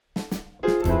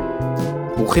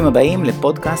ברוכים הבאים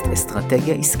לפודקאסט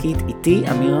אסטרטגיה עסקית איתי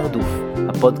אמיר ארדוף,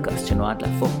 הפודקאסט שנועד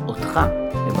להפוך אותך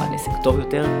לבעל עסק טוב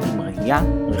יותר עם ראייה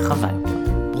רחבה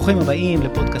יותר. ברוכים הבאים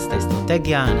לפודקאסט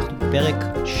האסטרטגיה, אנחנו בפרק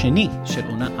שני של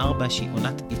עונה 4 שהיא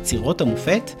עונת יצירות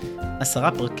המופת, 10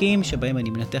 פרקים שבהם אני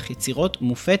מנתח יצירות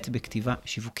מופת בכתיבה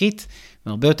שיווקית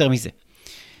והרבה יותר מזה.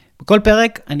 בכל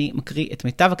פרק אני מקריא את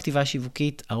מיטב הכתיבה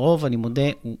השיווקית, הרוב אני מודה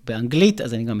הוא באנגלית,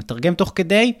 אז אני גם מתרגם תוך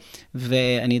כדי,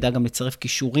 ואני אדע גם לצרף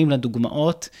קישורים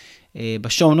לדוגמאות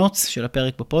בשואו נוטס של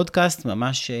הפרק בפודקאסט,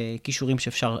 ממש קישורים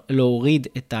שאפשר להוריד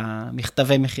את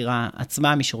המכתבי מחירה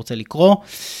עצמה, מי שרוצה לקרוא,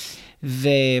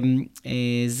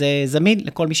 וזה זמין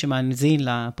לכל מי שמאזין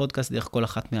לפודקאסט דרך כל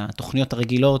אחת מהתוכניות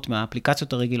הרגילות,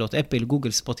 מהאפליקציות הרגילות, אפל,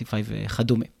 גוגל, ספוטיפיי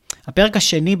וכדומה. הפרק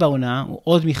השני בעונה הוא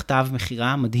עוד מכתב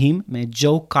מחירה מדהים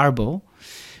מג'ו קארבו,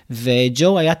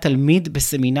 וג'ו היה תלמיד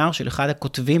בסמינר של אחד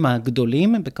הכותבים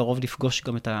הגדולים, בקרוב לפגוש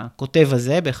גם את הכותב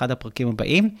הזה באחד הפרקים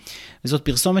הבאים, וזאת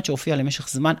פרסומת שהופיעה למשך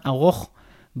זמן ארוך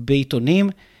בעיתונים,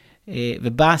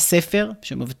 ובא ספר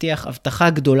שמבטיח הבטחה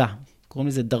גדולה, קוראים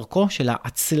לזה דרכו של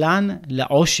העצלן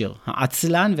לעושר,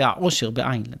 העצלן והעושר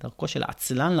בעין, דרכו של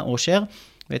העצלן לעושר,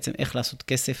 בעצם איך לעשות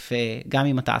כסף גם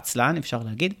אם אתה עצלן, אפשר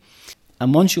להגיד.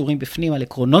 המון שיעורים בפנים על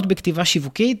עקרונות בכתיבה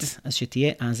שיווקית, אז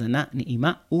שתהיה האזנה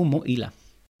נעימה ומועילה.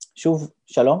 שוב,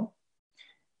 שלום,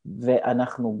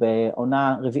 ואנחנו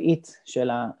בעונה רביעית של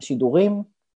השידורים,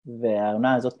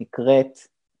 והעונה הזאת נקראת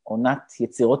עונת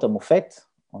יצירות המופת,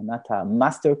 עונת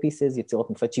המאסטרפיסס, יצירות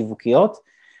מופת שיווקיות,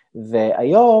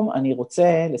 והיום אני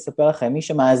רוצה לספר לכם, מי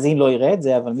שמאזין לא יראה את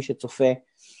זה, אבל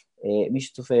מי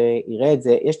שצופה יראה את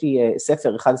זה, יש לי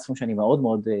ספר, אחד הספרים שאני מאוד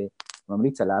מאוד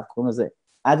ממליץ עליו, קוראים לזה,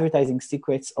 Advertising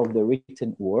Secrets of the Written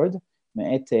Word,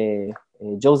 מאת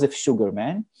ג'וזף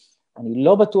שוגרמן. אני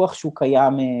לא בטוח שהוא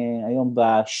קיים היום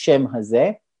בשם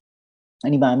הזה,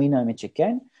 אני מאמין האמת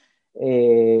שכן,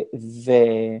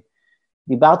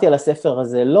 ודיברתי על הספר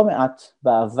הזה לא מעט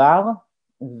בעבר,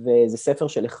 וזה ספר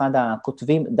של אחד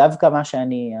הכותבים, דווקא מה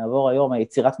שאני אעבור היום,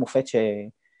 היצירת מופת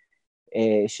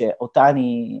שאותה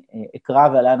אני אקרא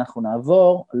ועליה אנחנו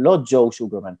נעבור, לא ג'ו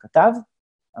שוגרמן כתב,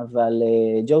 אבל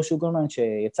ג'ו שוגרמן,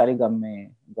 שיצא לי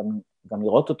גם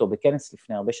לראות אותו בכנס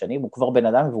לפני הרבה שנים, הוא כבר בן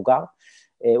אדם מבוגר,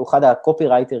 הוא אחד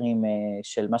הקופירייטרים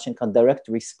של מה שנקרא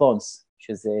direct response,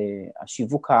 שזה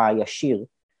השיווק הישיר,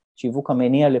 שיווק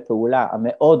המניע לפעולה,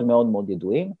 המאוד מאוד מאוד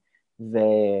ידועים,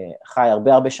 וחי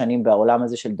הרבה שנים בעולם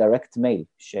הזה של direct mail,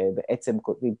 שבעצם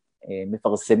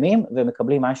מפרסמים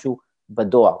ומקבלים משהו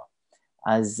בדואר.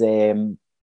 אז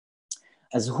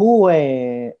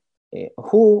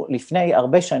הוא לפני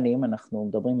הרבה שנים, אנחנו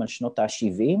מדברים על שנות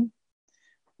ה-70,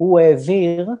 הוא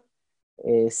העביר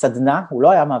סדנה, הוא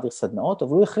לא היה מעביר סדנאות,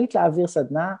 אבל הוא החליט להעביר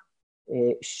סדנה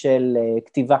של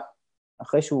כתיבה,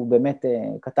 אחרי שהוא באמת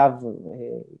כתב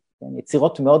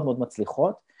יצירות מאוד מאוד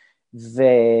מצליחות,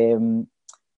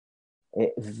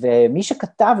 ומי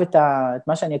שכתב את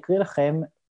מה שאני אקריא לכם,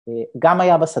 גם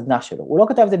היה בסדנה שלו. הוא לא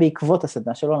כתב את זה בעקבות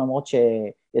הסדנה שלו, למרות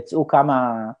שיצאו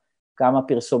כמה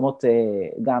פרסומות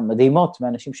גם מדהימות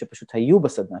מאנשים שפשוט היו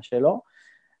בסדנה שלו,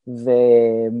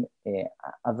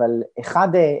 אבל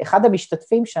אחד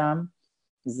המשתתפים שם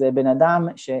זה בן אדם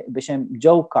בשם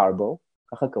ג'ו קארבו,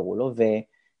 ככה קראו לו,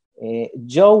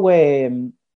 וג'ו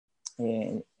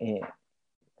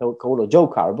קראו לו ג'ו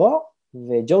קארבו,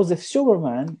 וג'וזף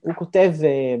שוגרמן, הוא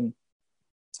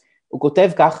כותב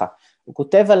ככה, הוא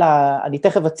כותב אני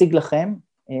תכף אציג לכם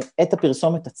את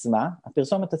הפרסומת עצמה,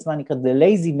 הפרסומת עצמה נקראת The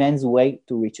Lazy Man's Way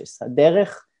to Riches,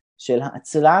 הדרך של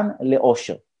העצלן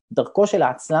לעושר, דרכו של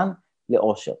העצלן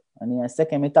לעושר. אני אעשה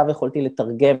כמיטב יכולתי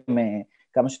לתרגם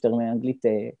כמה שיותר מאנגלית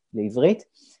לעברית,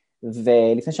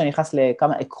 ולפני שאני נכנס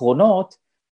לכמה עקרונות,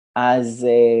 אז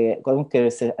קודם כל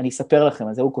אני אספר לכם,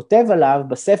 אז הוא כותב עליו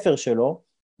בספר שלו,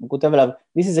 הוא כותב עליו,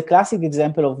 This is a classic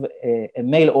example of a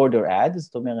mail order ad,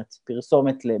 זאת אומרת,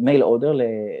 פרסומת למייל אורדר,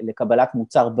 לקבלת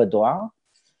מוצר בדואר,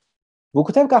 והוא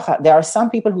כותב ככה, There are some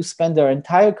people who spend their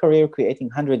entire career creating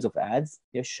hundreds of ads,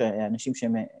 יש אנשים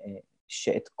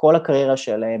שאת כל הקריירה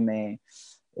שלהם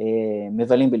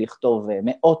מבלים בלכתוב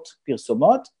מאות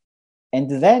פרסומות, and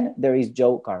then there is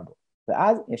Joe Carbo,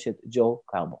 ואז יש את ג'ו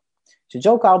קארבו.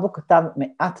 שג'ו קארבו כתב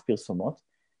מעט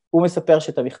פרסומות, הוא מספר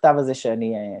שאת המכתב הזה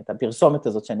את הפרסומת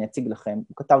הזאת שאני אציג לכם,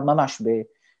 הוא כתב ממש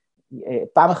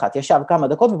פעם אחת, ישב כמה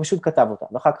דקות ופשוט כתב אותה,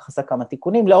 ואחר כך עשה כמה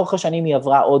תיקונים, לאורך השנים היא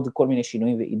עברה עוד כל מיני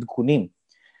שינויים ועדכונים,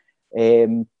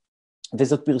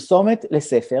 וזאת פרסומת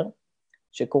לספר,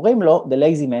 שקוראים לו The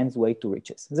Lazy Man's Way to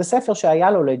Riches. זה ספר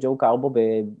שהיה לו לג'ו קארבו,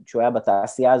 כשהוא היה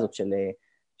בתעשייה הזאת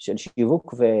של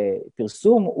שיווק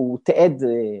ופרסום, הוא תיעד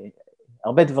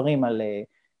הרבה דברים על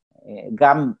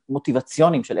גם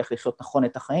מוטיבציונים של איך לחיות נכון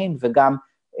את החיים, וגם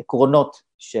עקרונות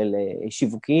של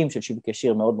שיווקיים, של שיווק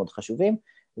ישיר מאוד מאוד חשובים,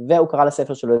 והוא קרא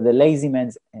לספר שלו The Lazy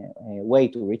Man's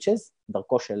Way to Riches,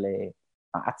 דרכו של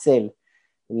העצל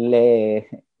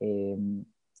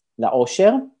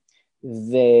לעושר,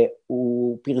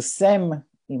 והוא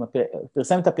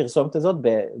פרסם את הפרסומת הזאת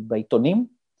בעיתונים,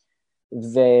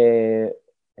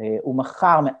 והוא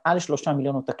מכר מעל 3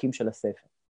 מיליון עותקים של הספר.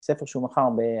 ספר שהוא מכר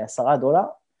 $10,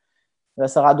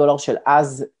 $10 של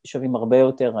אז שווים הרבה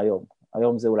יותר היום.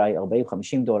 היום זה אולי $40-50,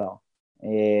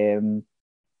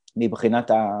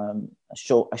 מבחינת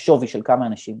השווי של כמה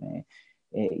אנשים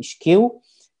השקיעו,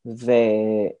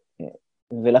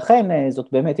 ולכן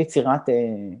זאת באמת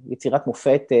יצירת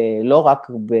מופת, לא רק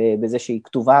בזה שהיא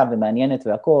כתובה ומעניינת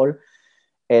והכל,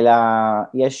 אלא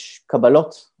יש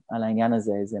קבלות על העניין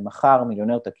הזה, זה מחר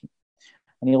מיליוני עותקים.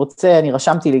 אני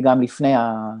רשמתי לי גם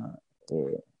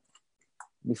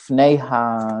לפני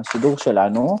השידור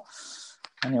שלנו,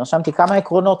 אני רשמתי כמה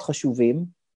עקרונות חשובים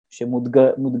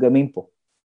שמודגמים פה.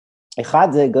 אחד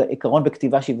זה עקרון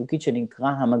בכתיבה שיווקית שנקרא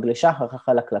המגלשה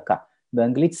החלקלקה,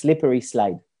 באנגלית slippery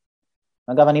slide.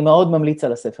 אגב, אני מאוד ממליץ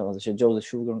על הספר הזה של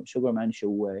ג'וזף שוגרמן,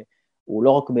 שהוא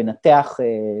לא רק מנתח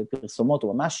פרסומות,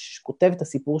 הוא ממש כותב את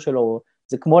הסיפור שלו,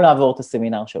 זה כמו לעבור את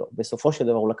הסמינר שלו. בסופו של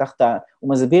דבר הוא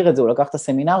מסביר את זה, הוא לקח את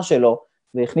הסמינר שלו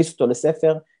והכניס אותו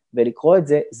לספר, ולקרוא את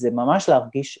זה, זה ממש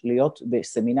להרגיש להיות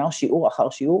בסמינר שיעור אחר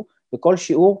שיעור, וכל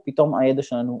שיעור פתאום הידע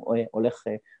שלנו הולך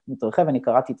מתרחב. אני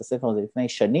קראתי את הספר הזה לפני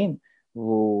שנים,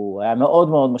 והוא היה מאוד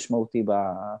מאוד משמעותי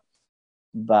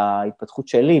בהתפתחות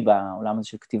שלי, בעולם הזה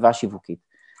של כתיבה שיווקית.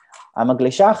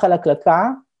 המגלשה החלקלקה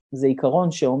זה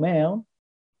עיקרון שאומר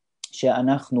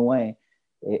שאנחנו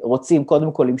רוצים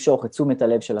קודם כל למשוך את תשומת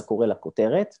הלב של הקורא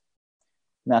לכותרת,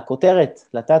 מהכותרת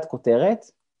לתת כותרת,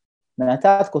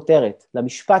 מהתת כותרת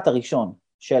למשפט הראשון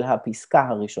של הפסקה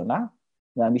הראשונה,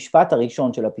 והמשפט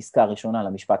הראשון של הפסקה הראשונה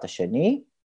למשפט השני,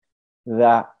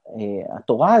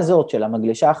 והתורה הזאת של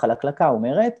המגלשה החלקלקה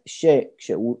אומרת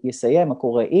שכשהוא יסיים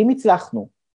הקורא, אם הצלחנו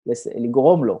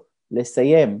לגרום לו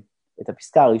לסיים את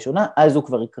הפסקה הראשונה, אז הוא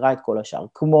כבר יקרא את כל השאר.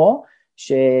 כמו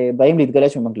שבאים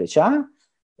להתגלש במגלשה,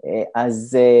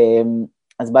 אז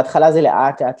בהתחלה זה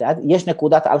לאט, יש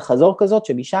נקודת על חזור כזאת,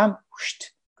 שמשם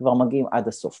כבר מגיעים עד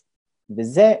הסוף.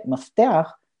 וזה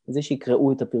מפתח לזה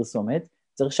שיקראו את הפרסומת,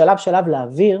 צריך שלב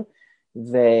להעביר,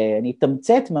 ואני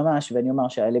אתמצת ממש, ואני אומר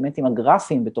שהאלמנטים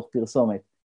הגרפיים בתוך פרסומת,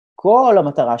 כל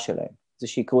המטרה שלהם זה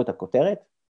שיקראו את הכותרת,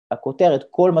 הכותרת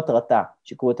כל מטרתה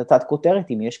שיקראו את התת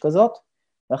כותרת, אם יש כזאת,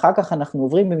 ואחר כך אנחנו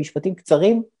עוברים במשפטים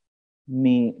קצרים,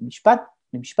 ממשפט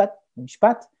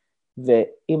למשפט,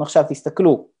 ואם עכשיו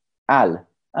תסתכלו על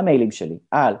המיילים שלי,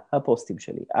 על הפוסטים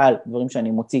שלי, על דברים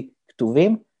שאני מוציא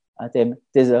כתובים, אתם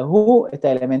תזהו את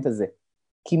האלמנט הזה,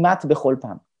 כמעט בכל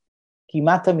פעם,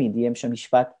 כמעט תמיד יהיה שם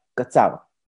משפט קצר,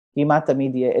 כמעט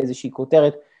תמיד יהיה איזושהי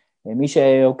כותרת, מי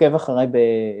שעוקב אחריי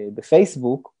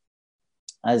בפייסבוק,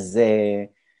 אז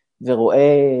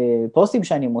ורואה פוסטים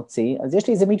שאני מוציא, אז יש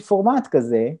לי איזה מין פורמט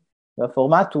כזה,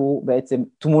 והפורמט הוא בעצם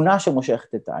תמונה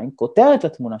שמושכת את העין, כותרת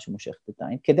לתמונה שמושכת את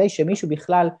העין, כדי שמישהו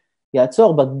בכלל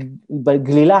יעצור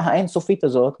בגלילה האינסופית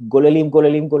הזאת, גוללים,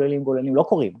 לא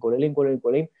קוראים, גוללים,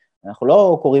 אנחנו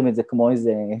לא קוראים את זה כמו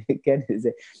איזה, כן, איזה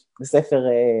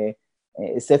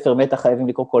ספר מתח חייבים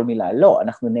לקרוא כל מילה, לא,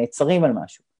 אנחנו נעצרים על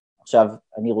משהו. עכשיו,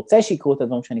 אני רוצה שיקראו את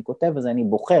הדברים שאני כותב, אז אני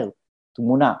בוחר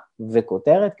תמונה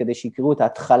וכותרת, כדי שיקראו את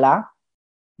ההתחלה,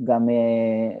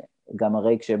 גם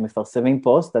הרי כשמפרסמים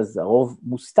פוסט, אז הרוב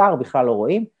מוסתר, בכלל לא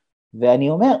רואים, ואני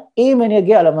אומר, אם אני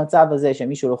אגיע למצב הזה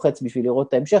שמישהו לוחץ בשביל לראות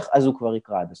את ההמשך, אז הוא כבר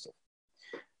יקרא עד הסוף.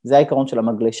 זה העיקרון של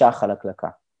המגלשה החלקלקה.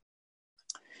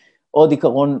 עוד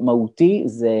עיקרון מהותי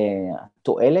זה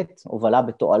התועלת, הובלה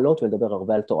בתועלות, ולדבר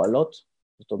הרבה על תועלות,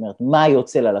 זאת אומרת, מה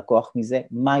יוצא ללקוח מזה,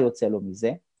 מה יוצא לו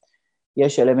מזה.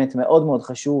 יש אלמנט מאוד מאוד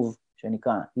חשוב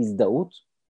שנקרא הזדהות,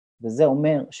 וזה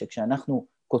אומר שכשאנחנו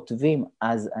כותבים,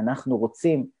 אז אנחנו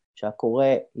רוצים שהקורא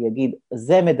יגיד,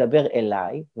 זה מדבר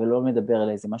אליי, ולא מדבר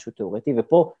אליי, זה משהו תיאורטי,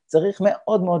 ופה צריך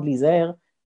מאוד מאוד להיזהר,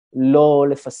 לא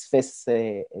לפספס,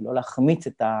 לא להחמיץ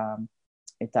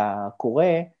את הקורא,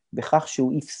 בכך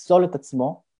שהוא יפסול את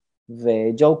עצמו,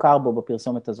 וג'ו קארבו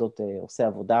בפרסומת הזאת עושה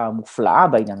עבודה מופלאה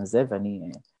בעניין הזה,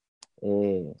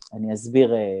 ואני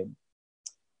אסביר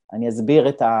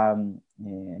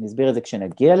את זה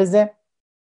כשנגיע לזה.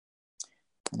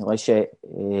 אני רואה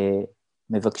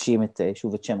שמבקשים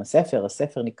שוב את שם הספר,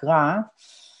 הספר נקרא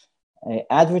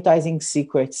Advertising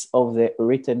Secrets of the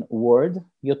Written Word,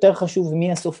 יותר חשוב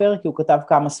מי הסופר, כי הוא כתב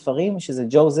כמה ספרים, שזה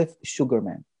ג'וזף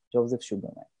שוגרמן.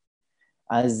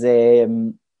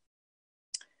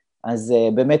 אז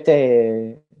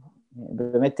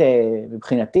באמת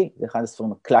מבחינתי, זה אחד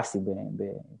הספרים הקלאסיים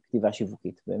בכתיבה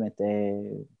שיווקית, באמת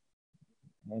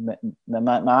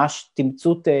ממש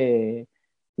תמצות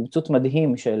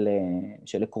מדהים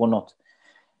של עקרונות.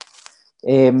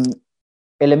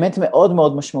 אלמנט מאוד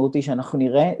מאוד משמעותי שאנחנו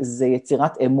נראה, זה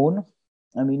יצירת אמון,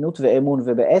 אמינות ואמון,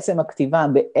 ובעצם הכתיבה,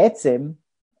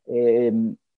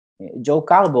 ג'ו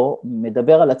קארבו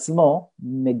מדבר על עצמו,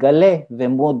 מגלה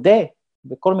ומודה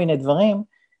בכל מיני דברים,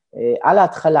 על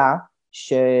ההתחלה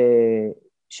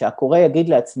שהקורא יגיד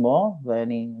לעצמו,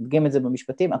 ואני אדגים את זה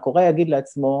במשפטים, הקורא יגיד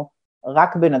לעצמו,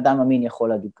 רק בן אדם אמין יכול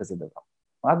להגיד כזה דבר.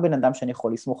 רק בן אדם שאני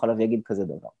יכול לסמוך עליו יגיד כזה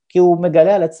דבר. כי הוא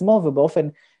מגלה על עצמו ובאופן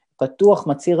פתוח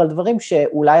מצהיר על דברים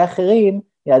שאולי אחרים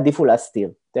יעדיפו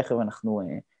להסתיר. תכף אנחנו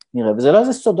נראה. וזה לא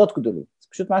איזה סודות גדולים, זה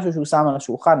פשוט משהו שהוא שם על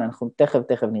השולחן, אנחנו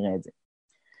תכף נראה את זה.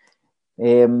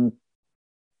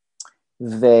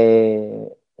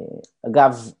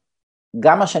 ואגב,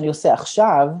 גם מה שאני עושה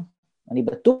עכשיו, אני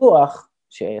בטוח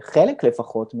שחלק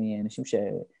לפחות מאנשים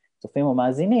שצופים או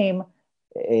מאזינים,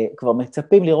 כבר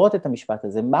מצפים לראות את המשפט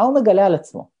הזה, מה הוא מגלה על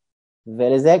עצמו,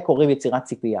 ולזה קוראים יצירת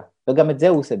ציפייה, וגם את זה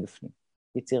הוא עושה בפנים,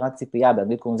 יצירת ציפייה,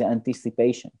 באנגלית קוראים לזה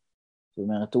anticipation, זאת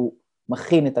אומרת, הוא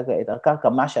מכין את הקרקע,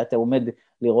 מה שאתה עומד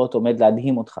לראות, עומד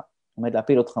להדהים אותך, עומד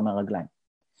להפיל אותך מהרגליים,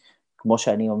 כמו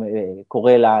שאני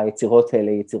קורא ליצירות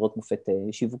האלה, יצירות מופת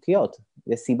שיווקיות,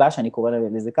 וסיבה שאני קורא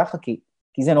לזה ככה,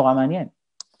 כי זה נורא מעניין.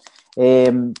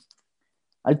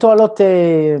 על תועלות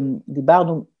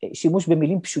דיברנו, שימוש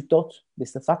במילים פשוטות,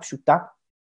 בשפה פשוטה,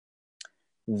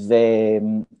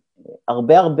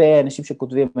 והרבה אנשים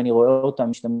שכותבים, אני רואה אותם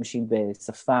משתמשים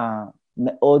בשפה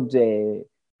מאוד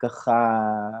ככה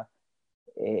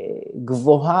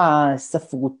גבוהה,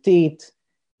 ספרותית,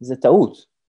 זה טעות.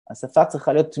 השפה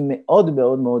צריכה להיות מאוד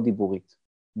מאוד מאוד דיבורית,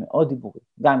 מאוד דיבורית.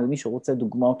 גם אם מישהו רוצה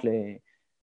דוגמאות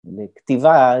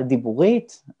לכתיבה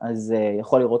דיבורית, אז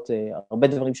יכול לראות הרבה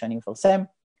דברים שאני מפרסם,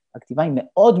 הכתיבה היא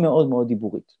מאוד מאוד מאוד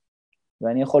דיבורית,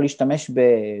 ואני יכול להשתמש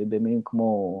במילים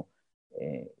כמו,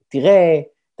 תראה,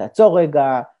 תעצור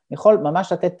רגע, אני יכול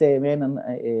ממש לתת מעין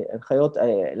הנחיות,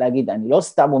 להגיד, אני לא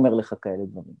סתם אומר לך כאלה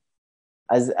דברים.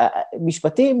 אז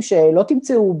משפטים שלא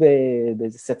תמצאו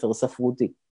באיזה ספר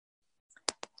ספרותי.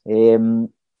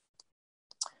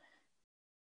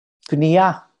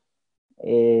 פנייה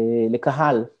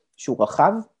לקהל שהוא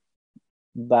רחב,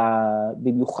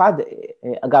 במיוחד,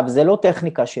 אגב, זה לא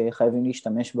טכניקה שחייבים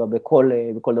להשתמש בה בכל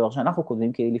דבר שאנחנו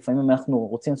כותבים, כי לפעמים אנחנו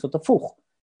רוצים לעשות הפוך,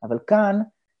 אבל כאן,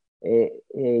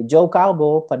 ג'ו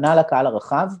קארבו פנה לקהל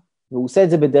הרחב, והוא עושה את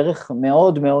זה בדרך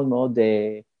מאוד מאוד מאוד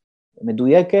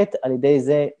מדויקת, על ידי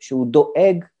זה שהוא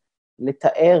דואג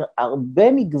לתאר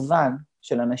הרבה מגוון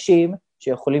של אנשים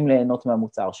שיכולים ליהנות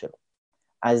מהמוצר שלו.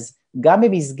 אז גם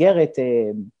במסגרת,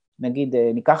 נגיד,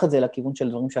 ניקח את זה לכיוון של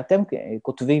דברים שאתם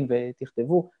כותבים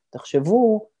ותכתבו,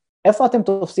 תחשבו איפה אתם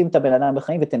תופסים את הבן אדם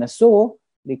בחיים, ותנסו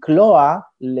לקלוע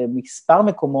למספר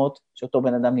מקומות שאותו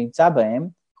בן אדם נמצא בהם,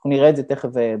 אנחנו נראה את זה תכף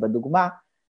בדוגמה,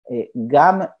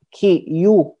 גם כי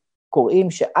יהיו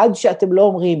קוראים שעד שאתם לא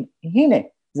אומרים, הנה,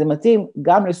 זה מתאים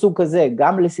גם לסוג כזה,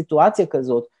 גם לסיטואציה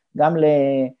כזאת, גם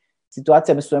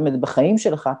לסיטואציה מסוימת בחיים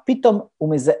שלך, פתאום הוא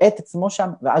מזהה את עצמו שם,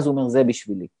 ואז הוא אומר, זה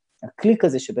בשבילי. הקליק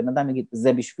הזה שבן אדם יגיד,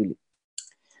 זה בשבילי.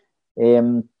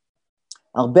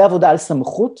 הרבה עבודה על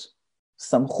סמכות,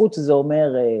 סמכות זה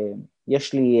אומר,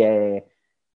 יש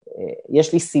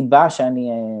לי סיבה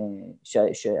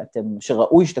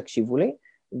שראוי שתקשיבו לי,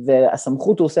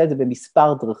 והסמכות הוא עושה את זה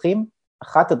במספר דרכים,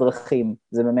 אחת הדרכים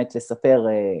זה באמת לספר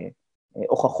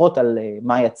הוכחות על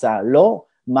מה יצא לו,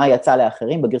 מה יצא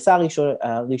לאחרים, בגרסה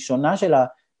הראשונה של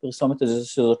הפרסומת הזאת,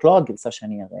 שזאת לא הגרסה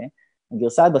שאני אראה,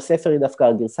 הגרסה בספר היא דווקא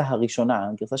הגרסה הראשונה,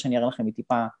 הגרסה שאני אראה לכם היא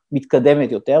טיפה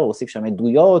מתקדמת יותר, הוא הוסיף שם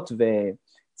עדויות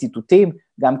וציטוטים,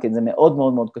 גם כן זה מאוד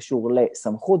מאוד מאוד קשור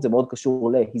לסמכות, זה מאוד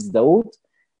קשור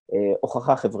להזדהות,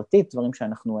 הוכחה חברתית, דברים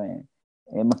שאנחנו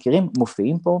מכירים,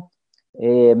 מופיעים פה,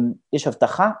 יש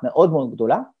הבטחה מאוד מאוד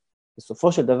גדולה,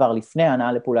 בסופו של דבר לפני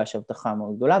ההנאה לפעולה יש הבטחה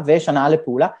מאוד גדולה, ויש הנאה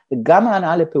לפעולה, וגם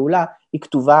ההנאה לפעולה היא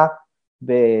כתובה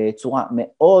בצורה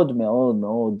מאוד מאוד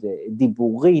מאוד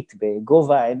דיבורית,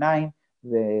 בגובה העיניים,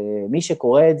 ומי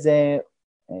שקורא את זה,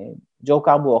 ג'ו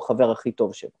קארבו הוא החבר הכי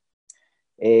טוב שלו.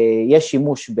 יש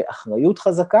שימוש באחריות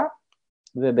חזקה,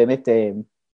 ובאמת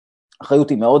אחריות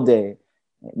היא מאוד,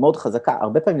 מאוד חזקה,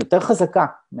 הרבה פעמים יותר חזקה,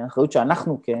 מהאחריות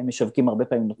שאנחנו כמשווקים הרבה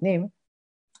פעמים נותנים,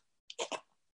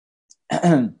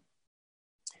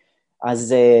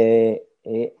 אז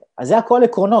זה הכל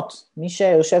עקרונות, מי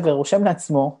שיושב ורושם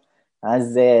לעצמו,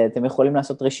 אז אתם יכולים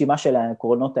לעשות רשימה של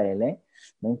העקרונות האלה,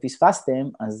 ואם פספסתם,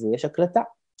 אז יש הקלטה.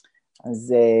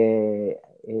 אז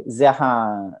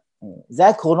זה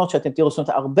העקרונות שאתם תראו, זאת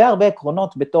אומרת, הרבה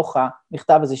עקרונות בתוך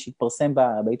המכתב הזה שהתפרסם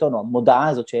בעיתון, או המודעה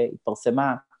הזאת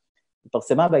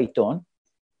שהתפרסמה בעיתון,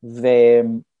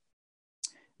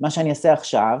 מה שאני אעשה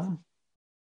עכשיו,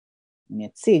 אני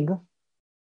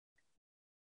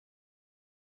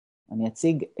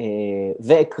אציג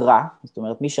ואקרא, זאת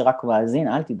אומרת, מי שרק מאזין,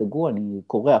 אל תדאגו, אני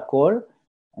קורא הכל,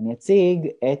 אני אציג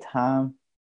את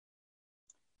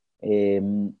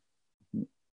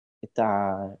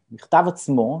המכתב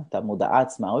עצמו, את המודעה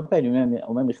עצמה. עוד פעם, אני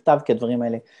אומר מכתב, כי הדברים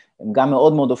האלה הם גם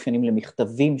מאוד מאוד אופיינים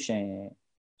למכתבים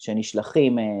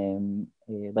שנשלחים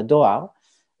בדואר.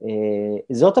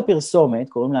 זאת הפרסומת,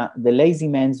 קוראים לה The Lazy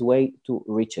Man's Way to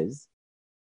Riches,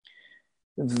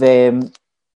 והיא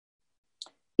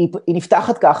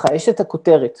נפתחת ככה, יש את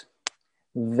הכותרת,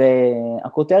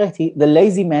 והכותרת היא The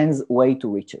Lazy Man's Way to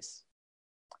Riches.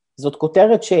 זאת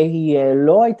כותרת שהיא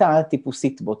לא הייתה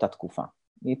טיפוסית באותה תקופה,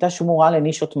 היא הייתה שמורה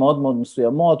לנישות מאוד מאוד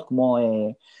מסוימות, כמו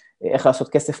איך לעשות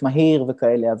כסף מהיר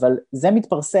וכאלה, אבל זה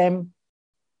מתפרסם,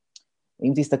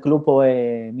 אם תסתכלו פה,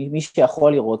 מי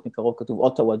שיכול לראות מקרוב כתוב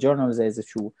אוטווה ג'ורנל, זה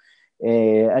איזשהו,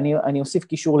 אני אוסיף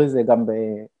קישור לזה גם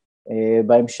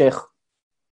בהמשך,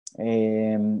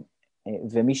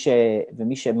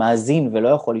 ומי שמאזין ולא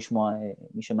יכול לשמוע,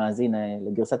 מי שמאזין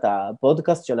לגרסת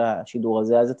הפודקאסט של השידור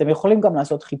הזה, אז אתם יכולים גם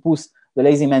לעשות חיפוש The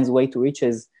Lazy Man's Way to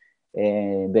Riches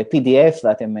ב-PDF,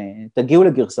 ואתם תגיעו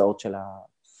לגרסאות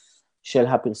של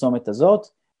הפרסומת הזאת,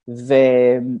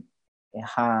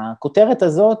 והכותרת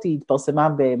הזאת היא התפרסמה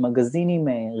במגזינים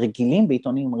רגילים,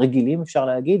 בעיתונים רגילים אפשר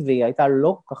להגיד, והיא הייתה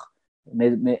לא כל כך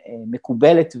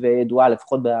מקובלת וידועה,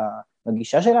 לפחות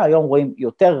בגישה שלה. היום רואים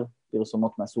יותר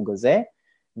פרסומות מהסוג הזה,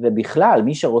 ובכלל,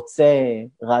 מי שרוצה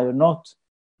רעיונות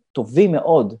טובים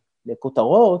מאוד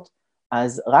לכותרות,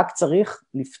 אז רק צריך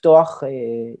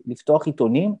לפתוח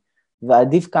עיתונים,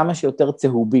 ועדיף כמה שיותר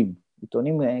צהובים.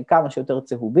 עיתונים כמה שיותר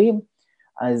צהובים,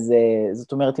 אז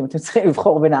זאת אומרת, אם אתם צריכים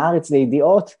לבחור בין הארץ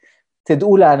לידיעות,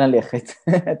 תדעו לאן ללכת.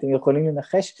 אתם יכולים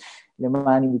לנחש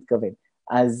למה אני מתכוון.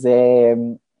 אז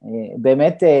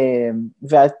באמת,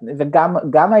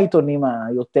 וגם העיתונים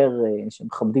היותר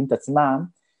שמכבדים את עצמם,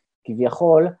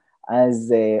 כביכול,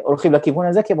 אז הולכים לכיוון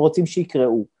הזה, כי הם רוצים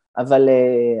שיקראו. אבל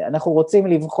אנחנו רוצים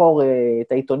לבחור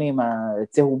את העיתונים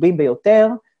הצהובים ביותר,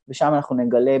 ושם אנחנו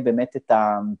נגלה באמת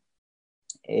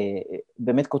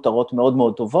באמת כותרות מאוד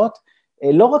מאוד טובות,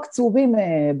 לא רק צהובים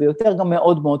ביותר, גם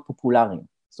מאוד מאוד פופולריים.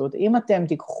 זאת אומרת, אם אתם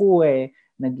תיקחו,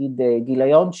 נגיד,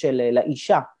 גיליון של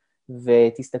לאישה,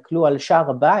 ותסתכלו על שער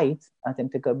הבית, אתם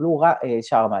תקבלו,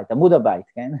 שער הבית, עמוד הבית,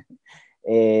 כן?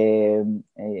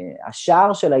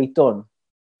 השער של העיתון,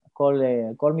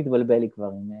 הכל מתבלבל לי כבר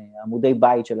עם עמודי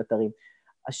בית של אתרים.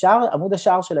 עמוד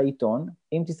השער של העיתון,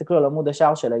 אם תסתכלו על עמוד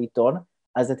השער של העיתון,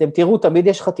 אז אתם תראו, תמיד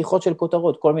יש חתיכות של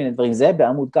כותרות, כל מיני דברים, זה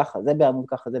בעמוד ככה, זה בעמוד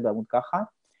ככה, זה בעמוד ככה,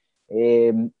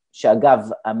 שאגב,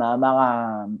 המאמר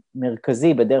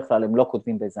המרכזי בדרך כלל הם לא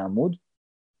כותבים באיזה עמוד,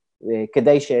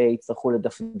 כדי שיצטרכו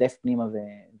לדפדף פנימה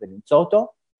ולמצוא אותו,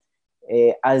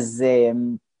 אז,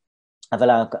 אבל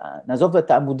נעזוב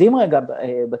את העמודים רגע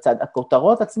בצד,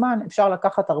 הכותרות עצמן, אפשר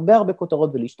לקחת הרבה כותרות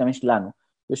ולהשתמש לנו.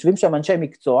 יושבים שם אנשי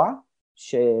מקצוע,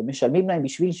 שמשלמים להם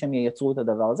בשביל שהם ייצרו את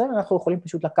הדבר הזה, ואנחנו יכולים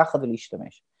פשוט לקחת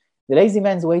ולהשתמש. The Lazy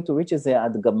Man's Way to Riches זה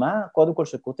הדגמה, קודם כל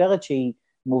של כותרת שהיא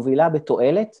מובילה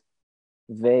בתועלת,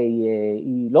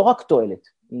 והיא לא רק תועלת,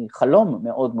 היא חלום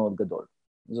מאוד מאוד גדול.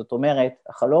 זאת אומרת,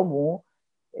 החלום הוא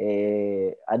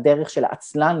הדרך של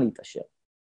העצלן להתעשר.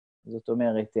 זאת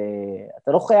אומרת,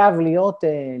 אתה לא חייב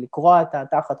לקרוע את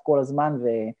התחת כל הזמן,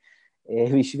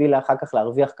 ובשביל אחר כך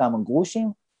להרוויח כמה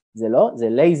גרושים, זה לא, זה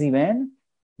lazy man,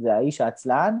 זה האיש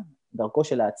העצלן, דרכו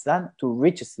של העצלן, to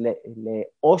riches,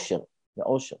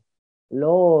 לעושר,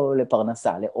 לא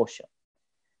לפרנסה, לעושר.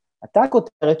 אתה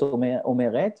כותרת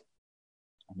אומרת,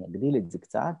 אני אגדיל את זה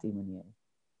קצת,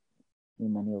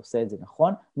 אם אני עושה את זה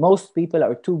נכון, most people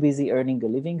are too busy earning a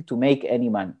living to make any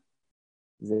money.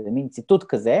 זה מין ציטוט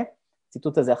כזה,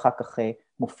 ציטוט הזה אחר כך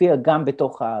מופיע גם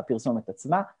בתוך הפרסומת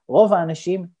עצמה, רוב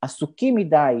האנשים עסוקים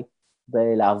מדי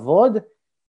בלעבוד,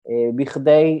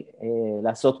 בכדי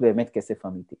לעשות באמת כסף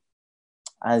אמיתי.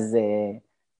 אז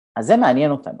זה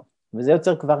מעניין אותנו, וזה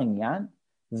יוצר כבר עניין,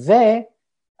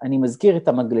 ואני מזכיר את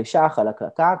המגלשה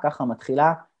החלקלקה, ככה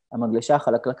מתחילה המגלשה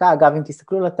החלקלקה, אגב, אם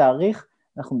תסתכלו על התאריך,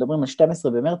 אנחנו מדברים על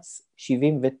 12 במרץ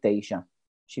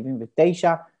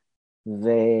 79,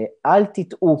 ואל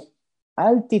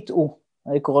תטעו,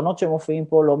 העקרונות שמופיעים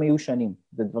פה לא מיושנים,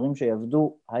 זה דברים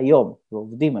שיעבדו היום,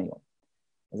 ועובדים היום.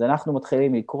 אז אנחנו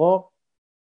מתחילים לקרוא,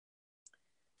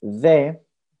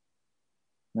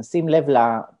 ונשים לב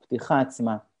לפתיחה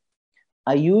עצמה.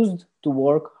 I used to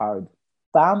work hard.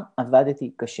 פעם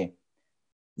עבדתי קשה.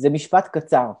 זה משפט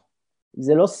קצר.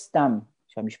 זה לא סתם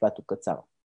שהמשפט הוא קצר.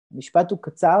 המשפט הוא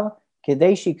קצר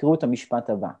כדי שיקראו את המשפט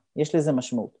הבא. יש לזה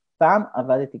משמעות. פעם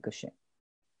עבדתי קשה.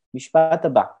 משפט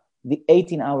הבא. The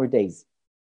 18-hour days.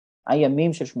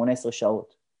 הימים של 18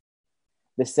 שעות,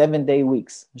 the 7-day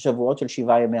weeks, השבועות של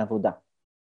 7 ימי עבודה.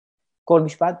 כל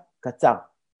משפט קצר,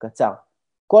 קצר.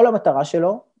 כל המטרה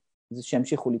שלו זה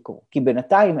שימשיכו לקרוא, כי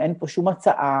בינתיים אין פה שום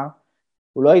הצעה,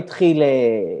 הוא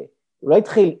לא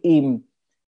התחיל עם,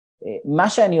 מה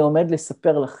שאני עומד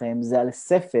לספר לכם זה על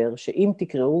ספר שאם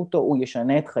תקראו אותו הוא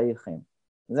ישנה את חייכם.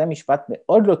 זה משפט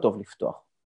מאוד לא טוב לפתוח,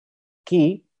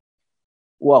 כי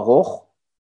הוא ארוך,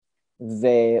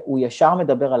 והוא ישר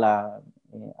מדבר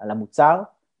על המוצר,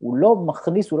 הוא לא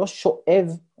מכניס, הוא לא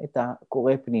שואב את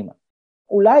הקורא פנימה.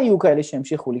 אולי יהיו כאלה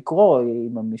שהמשיכו לקרוא,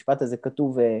 אם המשפט הזה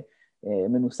כתוב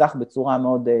מנוסח בצורה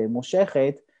מאוד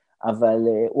מושכת, אבל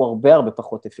הוא הרבה הרבה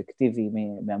פחות אפקטיבי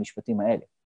מהמשפטים האלה.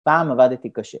 פעם עבדתי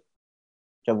קשה,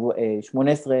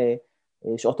 18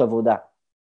 שעות עבודה,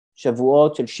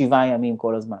 שבועות של 7 ימים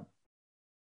כל הזמן.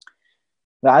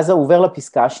 ואז הוא עובר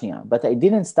לפסקה השנייה, but I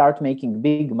didn't start making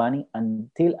big money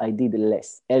until I did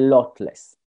less, a lot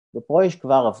less. ופה יש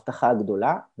כבר הבטחה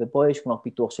גדולה, ופה יש כבר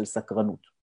פיתוח של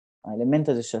סקרנות. האלמנט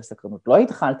הזה של הסקרנות. לא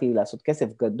התחלתי לעשות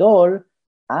כסף גדול,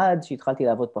 עד שהתחלתי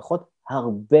לעבוד פחות,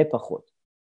 הרבה פחות.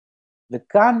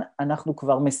 וכאן אנחנו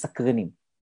כבר מסקרנים.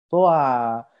 פה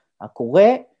הקורא,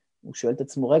 הוא שואל את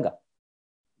עצמו, רגע,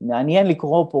 מעניין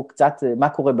לקרוא פה קצת מה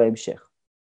קורה בהמשך.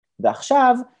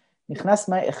 ועכשיו נכנס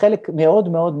חלק מאוד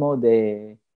מאוד מאוד,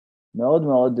 מאוד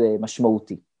מאוד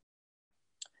משמעותי.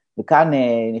 וכאן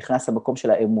נכנס המקום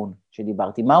של האמון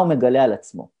שדיברתי. מה הוא מגלה על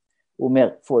עצמו? הוא אומר,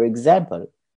 for example,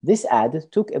 this ad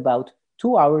took about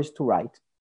 2 hours to write.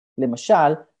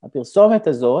 למשל, הפרסומת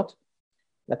הזאת,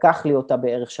 לקח לי אותה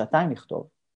בערך 2 שעתיים לכתוב.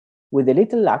 With a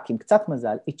little luck, עם קצת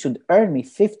מזל, it should earn me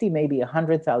 50, maybe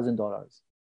 $100,000.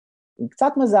 עם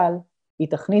קצת מזל, היא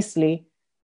תכניס לי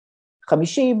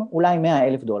 50, אולי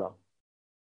 $100,000.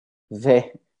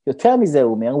 ויותר מזה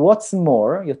הוא אומר, what's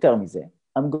more, יותר מזה,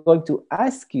 I'm going to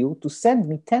ask you to send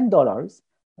me $10,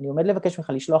 אני עומד לבקש ממך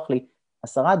לשלוח לי $10,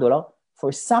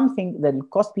 for something that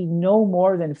will cost me no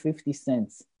more than 50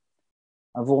 cents.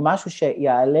 עבור משהו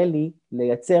שיעלה לי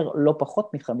לייצר לא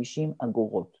פחות מ-50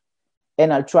 אגורות. And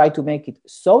I'll try to make it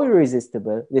so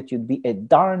irresistible that you'd be a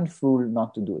darn fool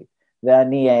not to do it.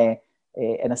 ואני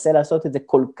אנסה לעשות את זה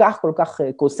כל כך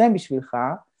קוסם בשבילך,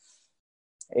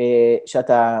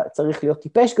 שאתה צריך להיות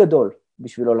טיפש גדול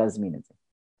בשביל לא להזמין את זה.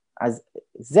 אז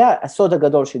זה הסוד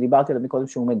הגדול שדיברתי עליו מקודם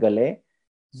שהוא מגלה,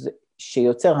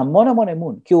 שיוצר המון המון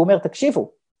אמון, כי הוא אומר,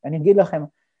 תקשיבו, אני אגיד לכם,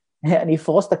 אני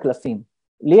אפרוס את הקלפים,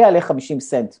 לי יעלה 50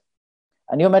 סנט,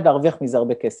 אני עומד להרוויח מזה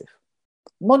הרבה כסף.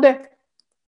 מודה,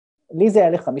 לי זה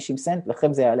יעלה 50 סנט,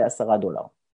 לכם זה יעלה $10.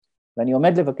 ואני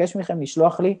עומד לבקש מכם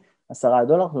לשלוח לי $10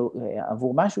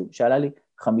 עבור משהו שעלה לי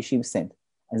 50 סנט.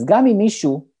 אז גם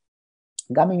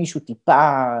אם מישהו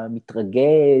טיפה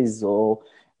מתרגז,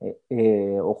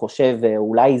 או חושב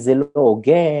אולי זה לא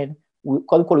הוגן,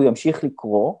 קודם כל הוא ימשיך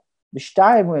לקרוא,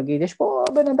 ושתיים הוא יגיד, יש פה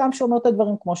בן אדם שאומר את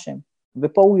הדברים כמו שהם,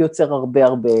 ופה הוא יוצר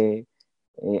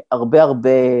הרבה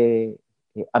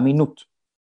אמינות.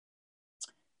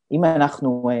 אם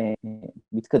אנחנו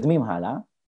מתקדמים הלאה,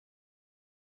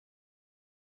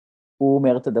 הוא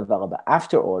אומר את הדבר הבא,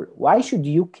 after all, why should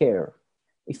you care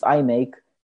if I make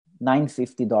 $950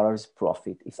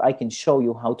 profit, if I can show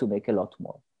you how to make a lot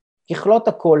more? ככלות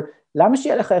הכל, למה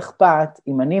שיהיה לך אכפת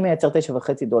אם אני מייצר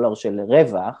 $9.5 של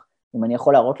רווח, אם אני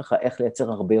יכול להראות לך איך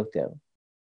לייצר הרבה יותר?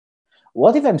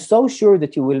 What if I'm so sure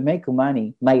that you will make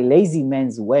money my lazy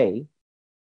man's way?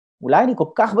 אולי אני כל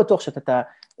כך בטוח שאתה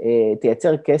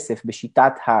תייצר כסף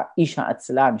בשיטת האיש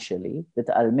העצלן שלי, that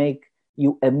I'll make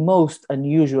you a most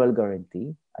unusual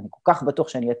guarantee, אני כל כך בטוח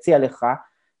שאני אציע לך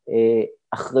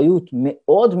אחריות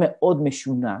מאוד מאוד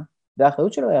משונה,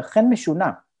 והאחריות שלו היא אכן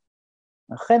משונה,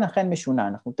 אכן משונה,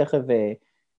 אנחנו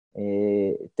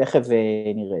תכף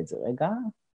נראה את זה, רגע,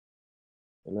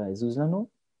 זה לא יזוז לנו,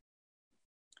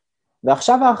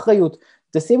 ועכשיו האחריות,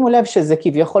 תשימו לב שזה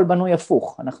כביכול בנוי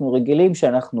הפוך, אנחנו רגילים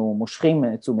שאנחנו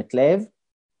מושכים תשומת לב,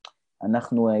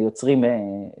 אנחנו יוצרים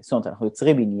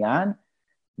עניין,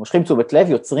 מושכים תשומת לב,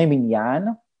 יוצרים עניין,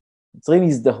 יוצרים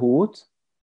הזדהות,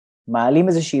 מעלים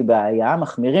איזושהי בעיה,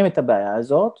 מחמירים את הבעיה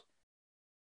הזאת,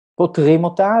 פותרים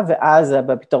אותה, ואז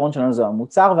בפתרון שלנו זה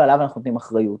המוצר, ועליו אנחנו נותנים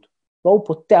אחריות. פה הוא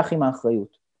פותח עם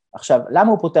האחריות. עכשיו,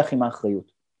 למה הוא פותח עם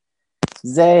האחריות?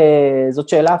 זאת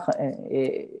שאלה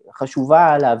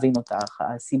חשובה להבין אותה.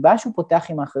 הסיבה שהוא פותח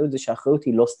עם האחריות זה שהאחריות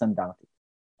היא לא סטנדרטית.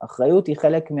 האחריות היא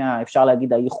חלק אפשר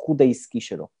להגיד, הייחוד העסקי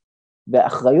שלו.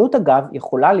 והאחריות, אגב,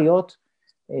 יכולה להיות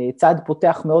צעד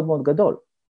פותח מאוד מאוד גדול.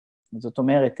 זאת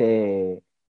אומרת,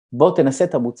 בוא תנסה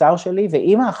את המוצר שלי,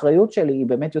 ואם האחריות שלי היא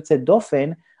באמת יוצאת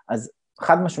דופן, אז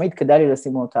חד משמעית כדאי לי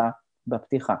לשים אותה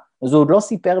בפתיחה. אז הוא עוד לא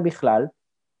סיפר בכלל,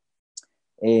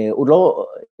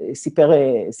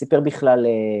 סיפר בכלל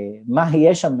מה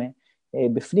יהיה שם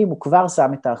בפנים, הוא כבר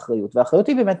שם את האחריות, והאחריות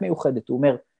היא באמת מיוחדת, הוא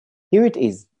אומר, here it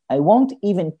is, I won't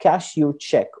even cash your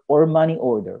check or money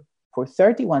order for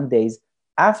 31 days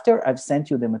after I've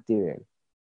sent you the material.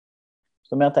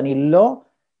 זאת אומרת, אני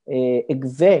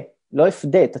לא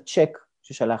אפדה את הצ'ק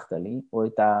ששלחת לי, או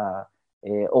את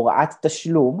הוראת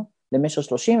תשלום, למשך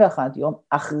 31 יום,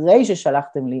 אחרי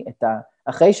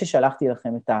ששלחתי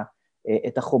לכם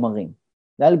את החומרים.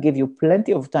 That'll give you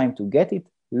plenty of time to get it,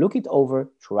 look it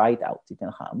over, try it out. תיתן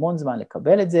לך המון זמן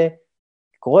לקבל את זה,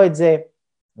 לקרוא את זה,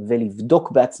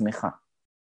 ולבדוק בעצמך.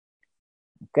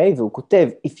 אוקיי? והוא כותב,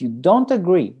 if you don't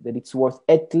agree that it's worth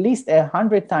at least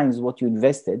 100 times what you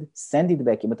invested, send it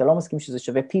back. אם אתה לא מסכים שזה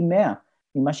שווה פי 100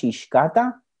 ממה שהשקעת,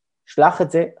 שלח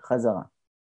את זה חזרה.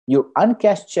 Your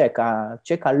uncashed check,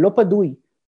 הצ'ק הלא פדוי,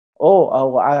 או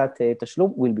ההוראת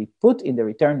תשלום, will be put in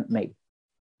the return mail.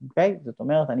 אוקיי? זאת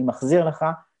אומרת, אני מחזיר לך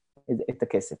את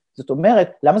הכסף. זאת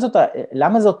אומרת,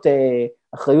 למה זאת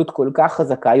אחריות כל כך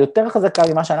חזקה, יותר חזקה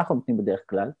ממה שאנחנו נותנים בדרך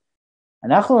כלל?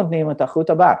 אנחנו נותנים את האחריות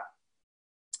הבאה.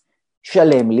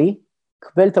 שלם לי,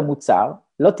 קבל את המוצר,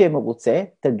 לא תהיה מרוצה,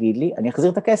 תגיד לי, אני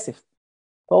אחזיר את הכסף.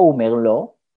 פה הוא אומר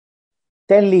לו,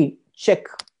 תן לי צ'ק,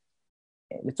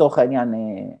 לצורך העניין,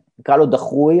 נקרא לו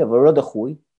דחוי, אבל לא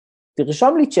דחוי,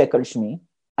 תרשום לי צ'ק על שמי,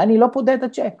 אני לא פודה את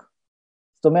הצ'ק.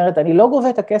 זאת אומרת, אני לא גובה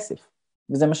את הכסף,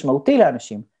 וזה משמעותי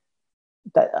לאנשים.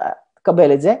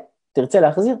 תקבל את זה, תרצה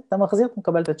להחזיר, אתה מחזיר, אתה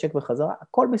מקבל את הצ'ק בחזרה,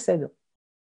 הכל בסדר.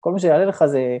 כל מה שיעלה לך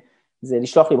זה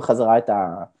לשלוח לי בחזרה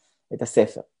את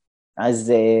הספר.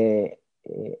 אז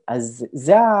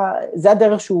זה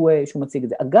הדרך שהוא מציג את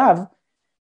זה. אגב,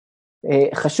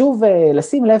 חשוב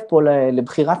לשים לב פה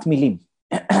לבחירת מילים.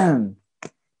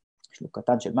 יש לו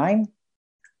קטן של מים.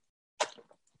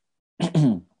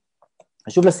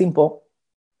 חשוב לשים פה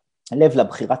לב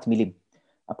לבחירת מילים.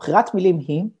 הבחירת מילים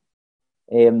היא,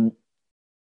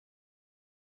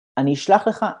 אני אשלח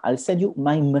לך, I'll send you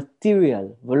my material,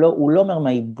 הוא לא אומר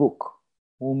my book,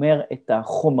 הוא אומר את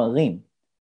החומרים.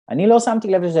 אני לא שמתי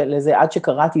לב לזה עד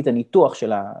שקראתי את הניתוח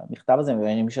של המכתב הזה,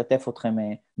 ואני משתף אתכם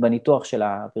בניתוח של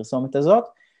הפרסומת הזאת,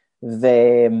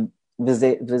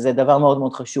 וזה דבר מאוד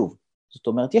מאוד חשוב. זאת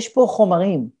אומרת, יש פה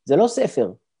חומרים, זה לא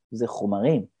ספר, זה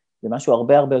חומרים, זה משהו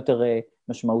הרבה הרבה יותר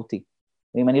משמעותי.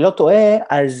 ואם אני לא טועה,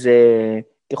 אז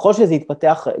ככל שזה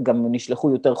יתפתח, גם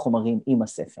נשלחו יותר חומרים עם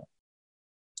הספר.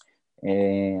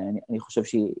 אני חושב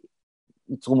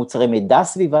שיצרו מוצרי מידע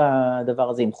סביב הדבר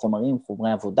הזה, עם חומרים,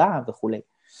 חומרי עבודה וכו'.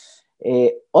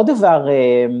 עוד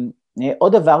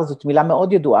דבר, זאת מילה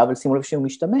מאוד ידועה, אבל שימו לב שהוא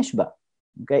משתמש בה.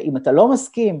 Okay? אם אתה לא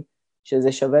מסכים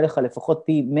שזה שווה לך לפחות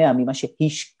פי 100 ממה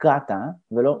שהשקעת,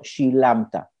 ולא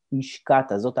שילמת,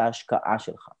 השקעת, זאת ההשקעה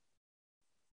שלך.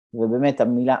 ובאמת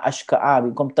המילה השקעה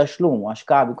במקום תשלום, או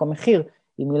השקעה במקום מחיר,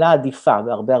 היא מילה עדיפה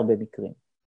בהרבה הרבה מקרים.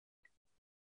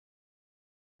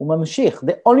 הוא ממשיך,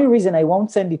 the only reason I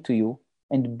won't send it to you,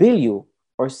 and bill you,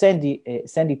 or send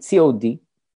it COD,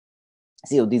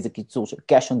 COD זה קיצור של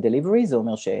cash on delivery, זה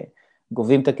אומר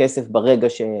שגובים את הכסף ברגע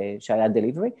שהיה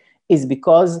delivery, is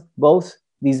because both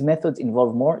these methods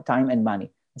involve more time and money.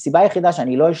 הסיבה היחידה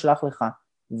שאני לא אשלח לך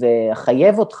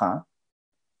וחייב אותך,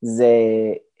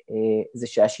 זה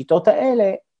שהשיטות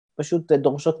האלה פשוט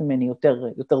דורשות ממני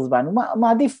יותר זמן. הוא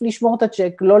מעדיף לשמור את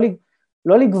הצ'ק,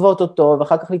 לא לגבות אותו,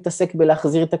 ואחר כך להתעסק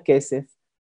בלהחזיר את הכסף.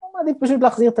 הוא מעדיף פשוט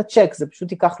להחזיר את הצ'ק, זה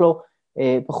פשוט ייקח לו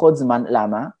פחות זמן.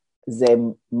 למה? זה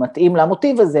מתאים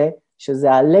למוטיב הזה,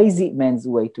 שזה ה-lazy man's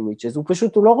way to riches.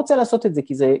 הוא לא רוצה לעשות את זה,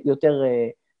 כי זה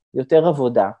יותר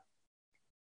עבודה.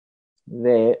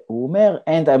 והוא אומר,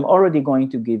 and I'm already going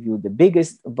to give you the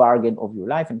biggest bargain of your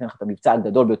life, אני אתן לך את המבצע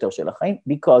הגדול ביותר של החיים,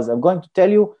 because I'm going to tell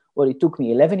you what it took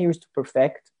me 11 years to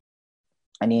perfect,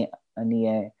 אני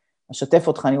אשתף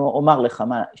אותך, אני אומר לך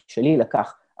מה שלי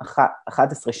לקח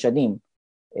 11 שנים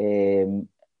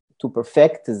to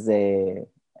perfect, זה,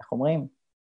 איך אומרים?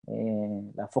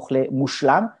 להפוך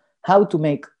למושלם, how to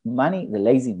make money the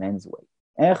lazy man's way.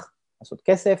 איך לעשות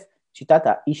כסף, שיטת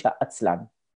האיש העצלן.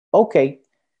 אוקיי.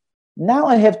 Now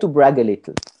I have to brag a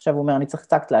little. עכשיו הוא אומר, אני צריך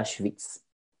קצת להשוויץ.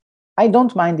 I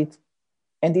don't mind it,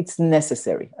 and it's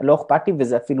necessary. לא אכפת לי,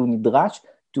 וזה אפילו נדרש,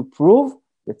 to prove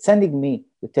that sending me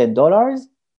the $10,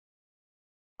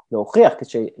 להוכיח,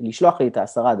 לשלוח לי את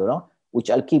 $10, which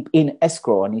I'll keep in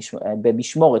escrow,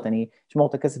 במשמורת, אני אשמור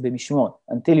את הכסף במשמורת,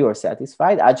 until you are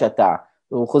satisfied, עד שאתה,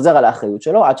 הוא חוזר על האחריות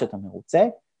שלו, עד שאתה מרוצה,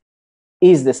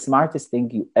 is the smartest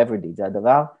thing you ever did. זה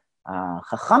הדבר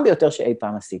החכם ביותר שאי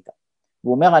פעם עשית.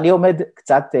 והוא אומר, אני עומד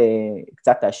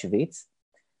קצת להשוויץ,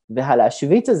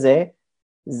 והלהשוויץ הזה,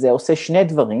 זה עושה שני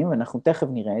דברים, ואנחנו תכף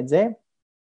נראה את זה.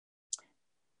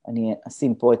 אני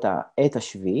אשים פה את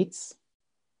השוויץ.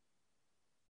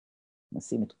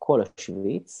 נשים את כל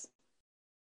השוויץ.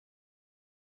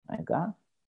 רגע,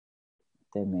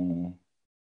 אתם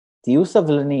תהיו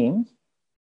סבלניים,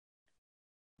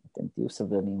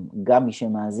 גם מי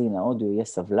שמאזין לאודיו יהיה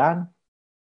סבלן.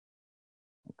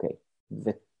 אוקיי,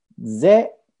 וזה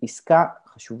פסקה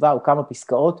חשובה, או כמה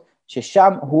פסקאות,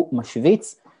 ששם הוא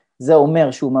משוויץ, זה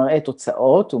אומר שהוא מראה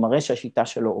תוצאות, הוא מראה שהשיטה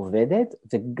שלו עובדת,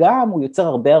 וגם הוא יוצר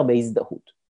הרבה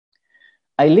הזדהות.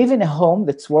 I live in a home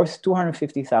that's worth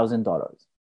 $250,000.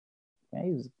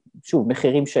 Okay? שוב,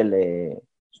 מחירים של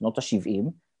שנות ה-70,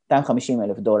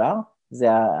 $250,000,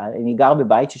 אני גר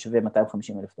בבית ששווה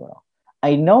 $250,000. I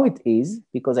know it is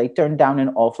because I turned down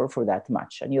an offer for that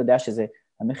much. אני יודע שזה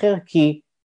המחיר כי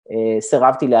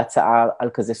סירבתי להצעה על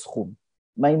כזה סכום.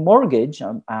 My mortgage,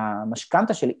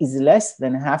 המשכנתה שלי, is less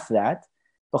than half that,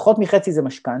 פחות מחצי זה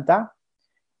משכנתה,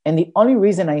 and the only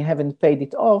reason I haven't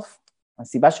paid it off,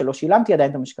 הסיבה שלא שילמתי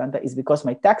עדיין את המשכנתה, is because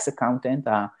my tax accountant,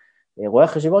 הרואה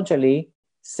החשבון שלי,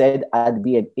 said I'd be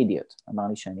an idiot. אמר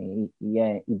לי שאני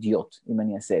אהיה אידיוט אם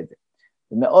אני אעשה את זה.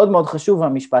 ומאוד מאוד חשוב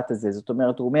המשפט הזה, זאת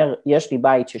אומרת, הוא אומר, יש לי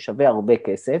בית ששווה הרבה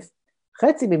כסף,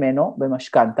 חצי ממנו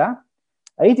במשכנתה,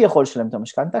 הייתי יכול לשלם את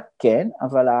המשכנתה, כן,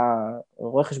 אבל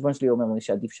הרואה חשבון שלי אומר לי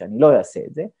שעדיף שאני לא אעשה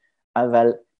את זה,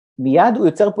 אבל מיד הוא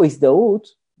יוצר פה הזדהות,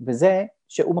 בזה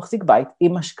שהוא מחזיק בית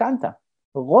עם משכנתה.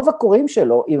 רוב הקוראים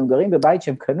שלו, אם הם גרים בבית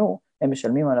שהם קנו, הם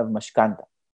משלמים עליו משכנתה.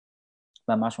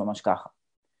 ממש ממש ככה.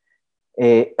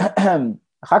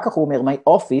 אחר כך הוא אומר, my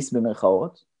office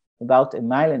במרכאות, about a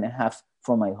mile and a half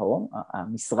from my home,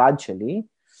 המשרד שלי,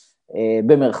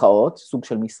 במרכאות, סוג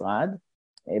של משרד,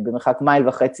 במרחק מייל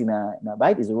וחצי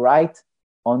מהבית, is right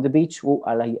on the beach, הוא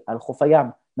על חוף הים.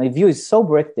 My view is so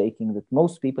breathtaking that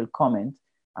most people comment,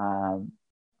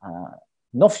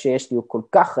 הנוף שיש לי הוא כל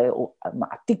כך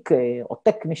מעתיק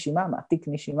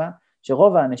נשימה,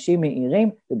 שרוב האנשים מעירים,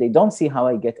 that they don't see how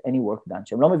I get any work done,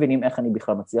 שהם לא מבינים איך אני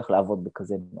בכלל מצליח לעבוד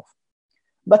בכזה נוף.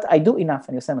 But I do enough,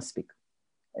 אני עושה מספיק.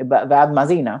 ומה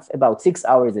זה enough? About 6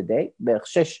 hours a day, בערך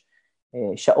 6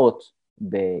 שעות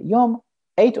ביום,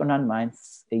 8 or 9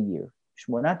 months a year,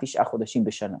 8-9 חודשים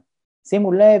בשנה.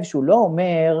 שימו לב שהוא לא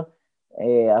אומר,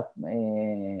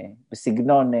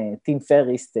 בסגנון טים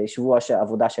פריס, שבוע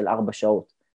עבודה של 4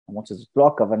 שעות, למרות שזאת לא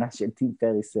הכוונה של טים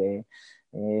פריס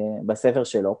בספר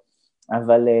שלו,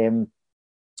 אבל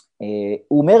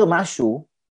הוא אומר משהו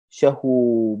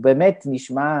שהוא באמת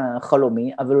נשמע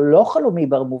חלומי, אבל הוא לא חלומי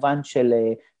במובן של,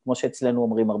 כמו שאצלנו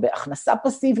אומרים הרבה, הכנסה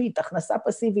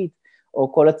פסיבית,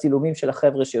 או כל הצילומים של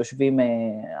החבר'ה שיושבים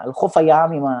על חוף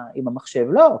הים עם המחשב,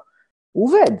 לא, הוא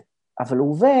עובד, אבל הוא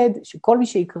עובד שכל מי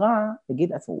שיקרא יגיד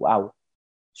לעצמו, וואו,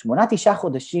 8-9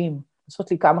 חודשים,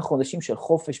 לעשות לי כמה חודשים של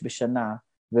חופש בשנה,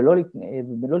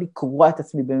 ולא לקרוע את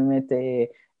עצמי באמת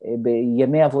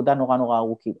בימי עבודה נורא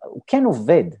ארוכים, הוא כן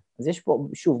עובד, אז יש פה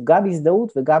שוב גם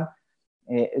הזדהות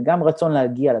וגם רצון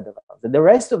להגיע לדבר הזה. The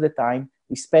rest of the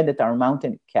time we spend at our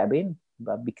mountain cabin,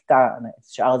 בבקתה,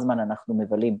 שאר הזמן אנחנו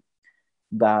מבלים,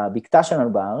 בבקתה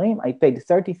שלנו בערים, I paid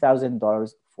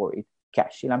 $30,000 for it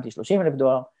cash, שילמתי $30,000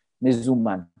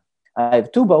 מזומן. I have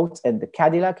 2 boats and the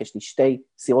Cadillac, יש לי 2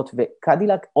 סירות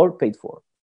וקדילק, all paid for.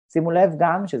 שימו לב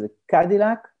גם שזה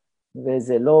קדילק,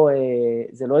 וזה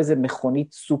לא איזה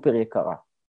מכונית סופר יקרה.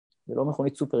 זה לא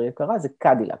מכונית סופר יקרה, זה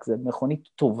קדילק, זה מכונית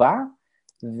טובה,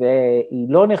 והיא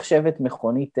לא נחשבת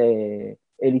מכונית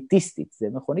אליטיסטית, זה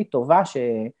מכונית טובה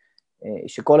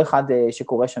שכל אחד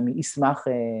שקורא שם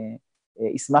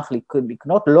ישמח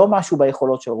לקנות, לא משהו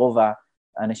ביכולות של רוב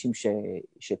האנשים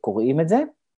שקוראים את זה,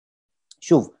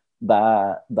 שוב,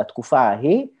 בתקופה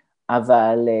ההיא,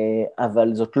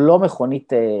 אבל זאת לא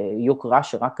מכונית יוקרה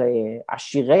שרק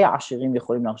העשירים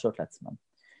יכולים להרשות לעצמם.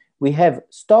 We have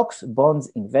stocks,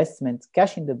 bonds, investments,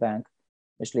 cash in the bank,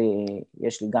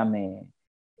 יש לי גם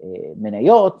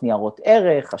מניות, ניירות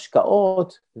ערך,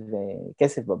 השקעות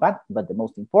וכסף בבנק, but the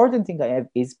most important thing I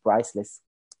have is priceless.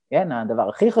 כן, הדבר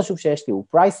הכי חשוב שיש לי הוא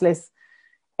priceless,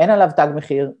 אין עליו תג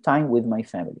מחיר, time with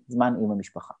my family, זמן עם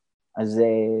המשפחה. אז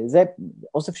זה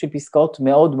אוסף של פסקאות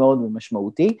מאוד מאוד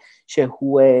משמעותי,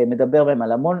 שהוא מדבר בהם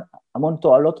על המון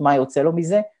תועלות, מה יוצא לו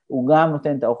מזה, הוא גם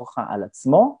נותן את ההוכחה על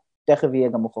עצמו, תכף יהיה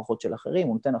גם הוכחות של אחרים,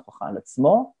 הוא נותן הוכחה על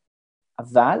עצמו,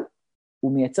 אבל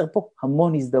הוא מייצר פה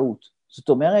המון הזדהות, זאת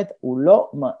אומרת, הוא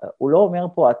לא אומר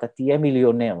פה, אתה תהיה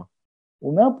מיליונר,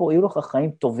 הוא אומר פה, יהיו לך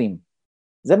חיים טובים,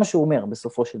 זה מה שהוא אומר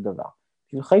בסופו של דבר,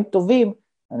 בשביל חיים טובים,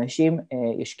 אנשים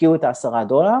ישקיעו את $10,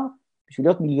 בשביל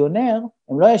להיות מיליונר,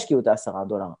 הם לא ישקיעו את $10.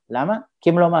 למה? כי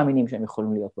הם לא מאמינים שהם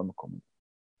יכולים להיות במקום הזה.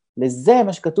 לזה,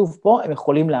 מה שכתוב פה, הם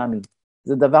יכולים להאמין.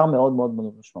 זה דבר מאוד מאוד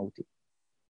מאוד משמעותי.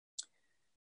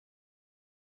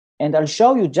 And I'll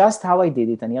show you just how I did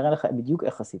it, אני אראה לך בדיוק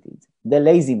איך עשיתי את זה. The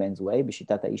lazy man's way,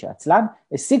 בשיטת האיש העצלן,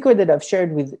 a secret that I've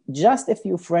shared with just a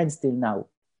few friends till now.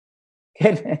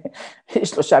 כן,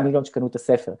 3 מיליון שקנו את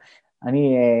הספר.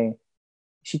 אני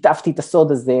שיתפתי את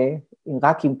הסוד הזה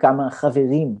רק עם כמה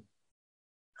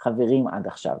חברים עד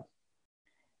עכשיו.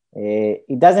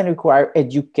 It doesn't require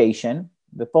education,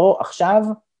 ופה עכשיו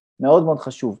מאוד מאוד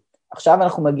חשוב. עכשיו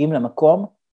אנחנו מגיעים למקום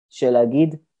של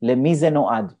להגיד למי זה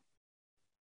נועד.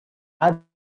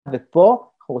 ופה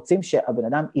אנחנו רוצים שהבן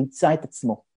אדם ימצא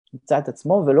את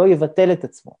עצמו ולא יבטל את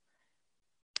עצמו.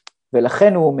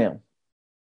 ולכן הוא אומר,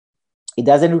 It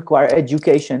doesn't require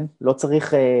education, לא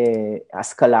צריך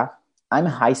השכלה. I'm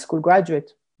a high school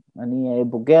graduate, אני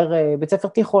בוגר בית ספר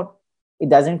תיכון. It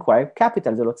doesn't require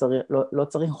capital, זה לא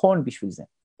צריך הון בשביל זה.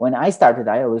 When I started,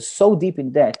 I was so deep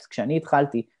in debt, כשאני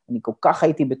התחלתי, אני כל כך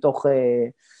הייתי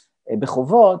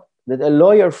בחובות, that a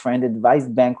lawyer friend advised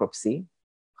bankruptcy,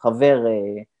 חבר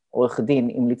עורך דין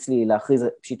המליץ לי להכריז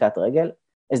פשיטת רגל,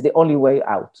 as the only way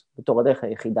out, בתור הדרך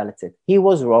היחידה לצאת. He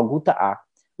was wrong, הוא טעה.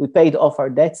 We paid off our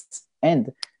debts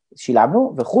and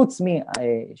שילמנו, וחוץ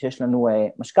שיש לנו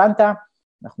משכנתה,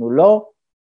 אנחנו לא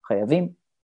חייבים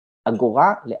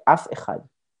אגורה לאף אחד.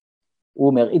 הוא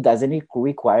אומר, it doesn't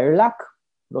require luck,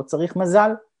 לא צריך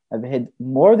מזל, I've had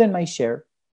more than my share,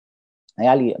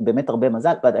 היה לי באמת הרבה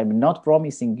מזל, but I'm not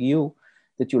promising you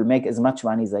that you'll make as much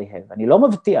money as I have. אני לא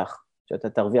מבטיח שאתה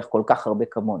תרוויח כל כך הרבה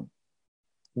כמון.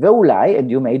 ואולי, and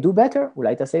you may do better,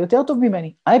 אולי תעשה יותר טוב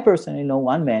ממני. I personally know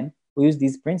one man who used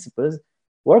these principles,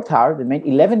 worked hard and made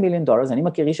 $11 million, אני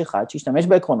מכיר איש אחד שהשתמש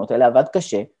בעקרונות האלה, עבד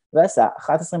קשה, ועשה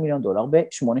 $11 מיליון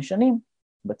ב8 שנים.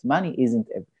 But money isn't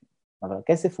everything. אבל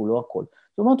הכסף הוא לא הכל.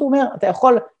 זאת אומרת, הוא אומר, אתה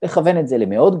יכול לכוון את זה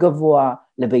למאוד גבוה,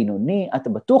 לבינוני, אתה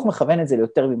בטוח מכוון את זה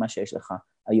ליותר ממה שיש לך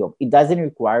היום. It doesn't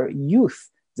require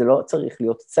youth, זה לא צריך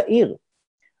להיות צעיר.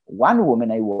 One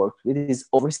woman I worked with is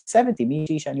over 70,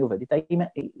 מישהי שאני עובדת, היא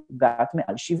בת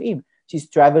מעל 70. She's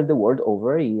traveled the world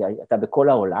over, היא הייתה בכל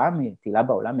העולם, היא טילה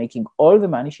בעולם, making all the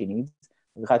money she needs,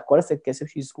 ובכלל את כל הכסף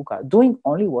שהיא זקוקה, doing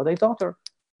only what I taught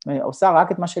her, עושה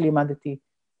רק את מה שלימדתי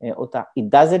אותה. It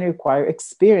doesn't require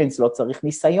experience, לא צריך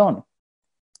ניסיון.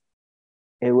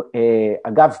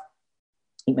 אגב,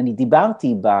 אם אני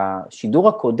דיברתי בשידור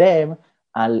הקודם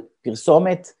על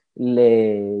פרסומת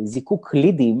לזיקוק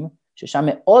לידים, ששם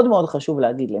מאוד מאוד חשוב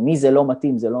להגיד למי זה לא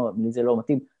מתאים, למי זה לא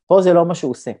מתאים, פה זה לא מה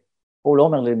שהוא עושה, פה הוא לא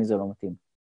אומר למי זה לא מתאים,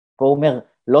 פה הוא אומר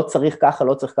לא צריך ככה,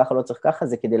 לא צריך ככה, לא צריך ככה,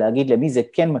 זה כדי להגיד למי זה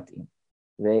כן מתאים,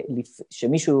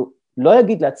 ושמישהו לא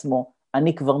יגיד לעצמו,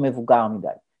 אני כבר מבוגר מדי,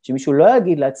 שמישהו לא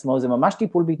יגיד לעצמו, זה ממש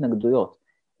טיפול בהתנגדויות,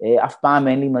 אף פעם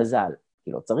אין לי מזל,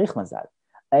 כי לא צריך מזל,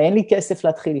 אין לי כסף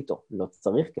להתחיל איתו, לא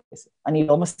צריך כסף, אני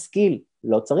לא משכיל,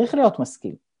 לא צריך להיות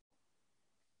משכיל,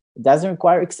 It doesn't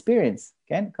require experience,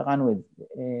 כן? קראנו את זה,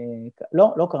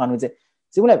 לא קראנו את זה,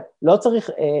 שימו לב, לא צריך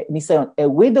ניסיון, a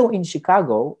widow in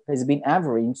Chicago has been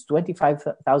averaging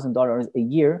 $25,000 a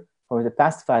year for the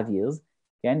past 5 years,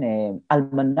 כן?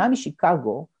 אלמנה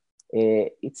משיקגו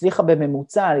הצליחה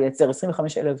בממוצע לייצר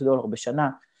 $25,000 בשנה,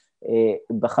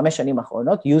 ב5 שנים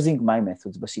האחרונות, using my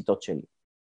methods, בשיטות שלי.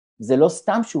 זה לא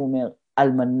סתם שהוא אומר,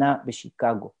 אלמנה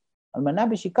בשיקגו. אלמנה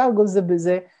בשיקגו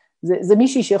זה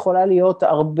מישהי שיכולה להיות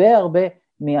הרבה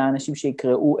מהאנשים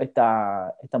שיקראו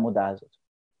את המודעה הזאת.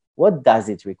 What does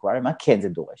it require? מה כן זה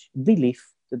דורש? Belief,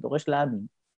 זה דורש להאמין.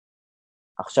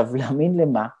 עכשיו, להאמין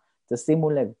למה? תשימו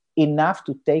לב, enough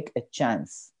to take a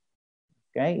chance.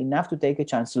 Okay? Enough to take a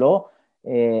chance,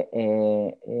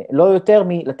 לא יותר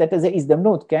מלתת לזה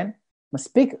הזדמנות, כן?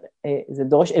 מספיק, זה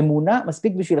דורש אמונה,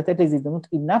 מספיק בשביל לתת לזה הזדמנות,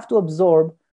 enough to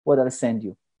absorb what I'll send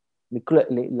you.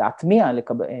 להטמיע,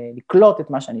 לקלוט את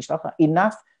מה שאני אשלח לך,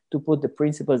 enough to put the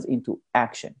principles into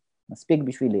action. מספיק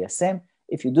בשביל ליישם.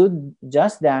 If you do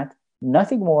just that,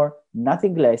 nothing more,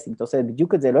 nothing less, אם אתה עושה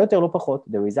בדיוק את זה, לא יותר, לא פחות,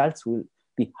 the results will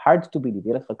be hard to believe.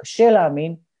 יהיה לך קשה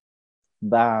להאמין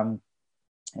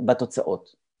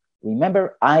בתוצאות.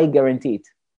 Remember, I guarantee it.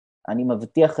 אני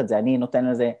מבטיח את זה, אני נותן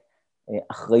לזה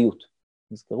אחריות.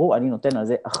 תזכרו, אני נותן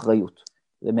לזה אחריות.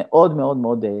 זה מאוד מאוד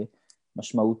מאוד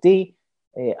משמעותי.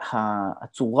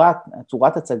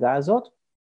 הצורת הצגה הזאת,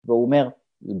 והוא אומר,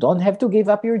 you don't have to give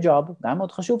up your job, גם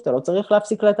מאוד חשוב, אתה לא צריך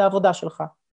להפסיק לה את העבודה שלך,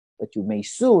 but you may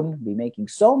soon be making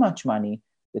so much money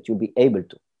that you'll be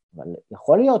able to, אבל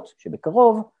יכול להיות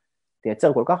שבקרוב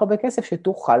תייצר כל כך הרבה כסף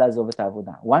שתוכל לעזוב את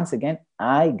העבודה. Once again,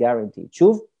 I guarantee,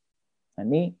 שוב,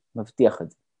 אני מבטיח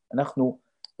את זה. אנחנו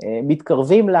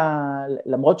מתקרבים,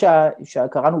 למרות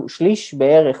שקראנו שליש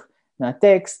בערך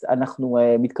מהטקסט, אנחנו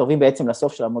מתקרבים בעצם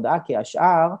לסוף של המודעה, כי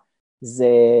השאר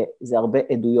זה הרבה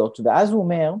עדויות, ואז הוא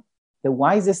אומר, the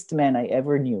wisest man I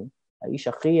ever knew, האיש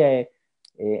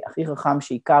הכי חכם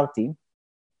שהכרתי,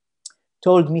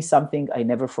 told me something I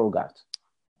never forgot.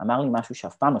 אמר לי משהו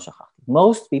שאף פעם לא שכחתי.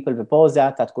 Most people, ופה זה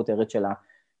התת כותרת של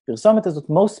הפרסומת הזאת,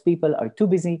 most people are too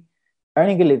busy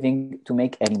earning a living to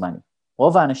make any money.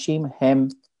 רוב האנשים הם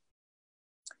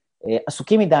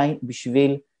עסוקים מדי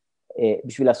בשביל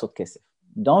לעשות כסף.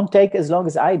 Don't take as long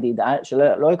as I did,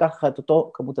 שלא ייקח לך את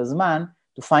אותו כמות הזמן,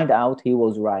 to find out he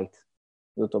was right.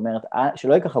 זאת אומרת,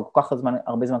 שלא ייקח כל כך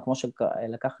הרבה זמן כמו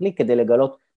שלקח לי, כדי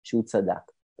לגלות שהוא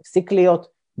צדק. תפסיק להיות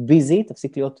busy,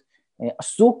 תפסיק להיות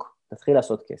עסוק, תתחיל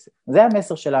לעשות כסף. זה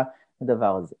המסר של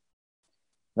הדבר הזה.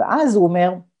 ואז הוא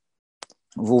אומר,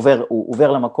 והוא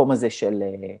עובר למקום הזה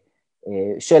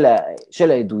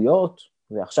של העדויות,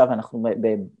 ועכשיו אנחנו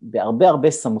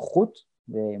בהרבה סמכות,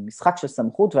 במשחק של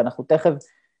סמכות, ואנחנו תכף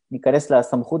ניכנס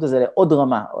לסמכות הזה לעוד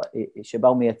רמה, שבה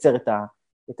הוא מייצר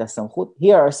את הסמכות.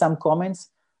 Here are some comments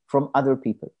from other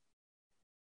people.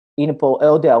 הנה פה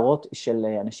עוד הערות של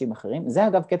אנשים אחרים. זה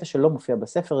אגב קטע שלא מופיע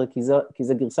בספר, כי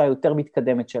זו גרסה יותר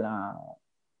מתקדמת של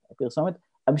הפרסומת.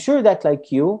 I'm sure that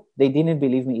like you, they didn't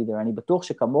believe me either. אני בטוח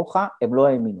שכמוך הם לא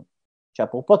האמינו.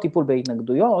 שאפרופו טיפול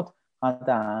בהתנגדויות, אחת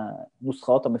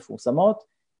הנוסחאות המפורסמות,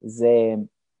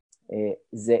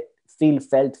 זה feel,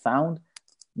 felt, found,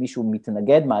 מישהו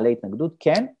מתנגד, מעלה התנגדות,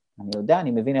 כן, אני יודע,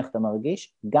 אני מבין איך אתה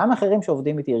מרגיש, גם אחרים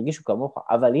שעובדים איתי הרגישו כמוך,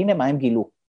 אבל הנה מה הם גילו.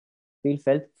 feel,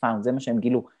 felt, found, זה מה שהם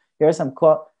גילו. Here are some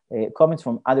comments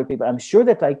from other people. I'm sure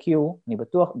that like you, אני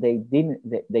בטוח,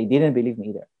 they didn't believe me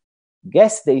either.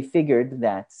 Guess they figured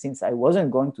that since I wasn't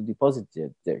going to deposit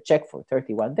their check for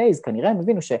 31 days, כנראה הם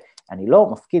הבינו שאני לא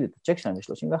מפקיד את הצ'ק שלהם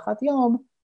ל-31 יום,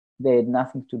 they had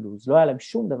nothing to lose. לא היה להם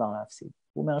שום דבר להפסיד.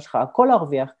 הוא אומר שלך, הכל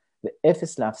להרוויח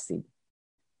ואפס להפסיד.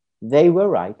 They were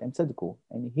right, הם צדקו.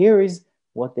 And here is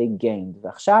what they gained.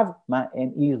 ועכשיו, מה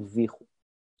הם הרוויחו.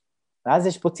 ואז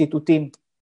יש פה ציטוטים.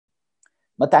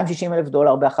 $260,000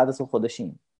 ב-11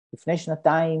 חודשים. לפני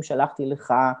שנתיים שלחתי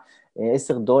לך $10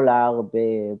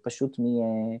 פשוט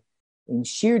in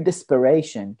sheer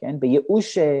desperation, כן?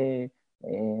 בייאוש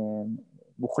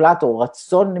מוחלט או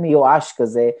רצון מיואש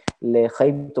כזה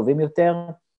לחיים טובים יותר.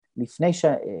 לפני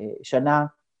שנה,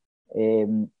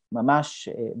 ממש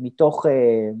מתוך,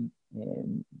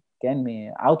 כן,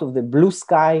 out of the blue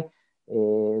sky,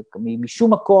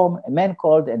 משום מקום, a man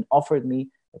called and offered me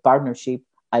a partnership.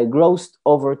 I grossed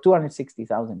over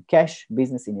 260,000 cash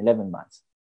business in 11 months.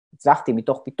 הצלחתי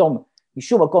מתוך פתאום,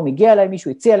 משום מקום הגיע אליי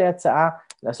מישהו, הציע לי הצעה,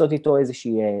 לעשות איתו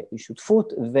איזושהי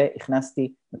שותפות,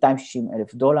 והכנסתי $260,000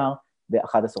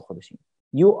 ב-11 חודשים.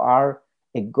 You are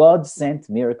a God sent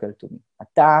miracle to me.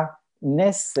 אתה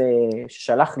נס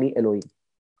ששלח לי אלוהים.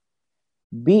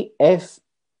 BF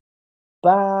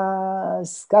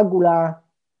פסקגולה,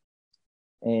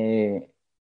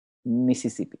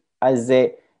 מיסיסיפי. אז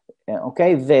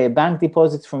אוקיי, ובנק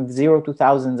דיפוזיט from 0 to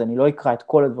thousands, אני לא אקרא את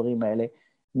כל הדברים האלה,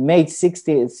 made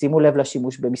 60, שימו לב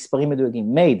לשימוש במספרים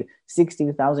מדויקים, made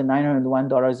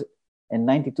 $60,901.92,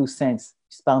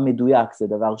 מספר מדויק, זה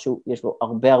דבר שיש לו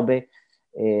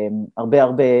הרבה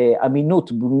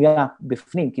אמינות בנויה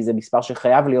בפנים, כי זה מספר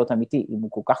שחייב להיות אמיתי, אם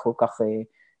הוא כל כך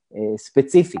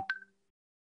ספציפי.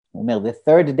 הוא אומר, the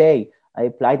third day I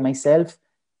applied myself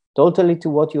totally to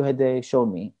what you had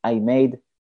shown me, I made,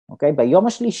 אוקיי? ביום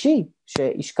השלישי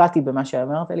שהשקעתי במה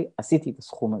שאמרת לי, עשיתי את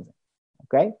הסכום הזה,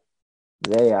 אוקיי?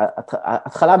 זה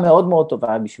התחלה מאוד מאוד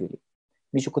טובה בשבילי.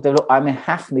 מישהו כותב לו, I'm a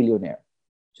half millionaire,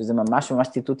 שזה ממש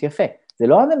ציטוט יפה. זה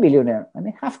לא I'm a millionaire, I'm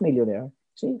a half millionaire,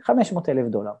 שהיא $500,000,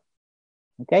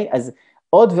 אוקיי? אז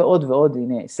עוד ועוד,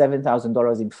 הנה,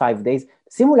 $7,000 in 5 days,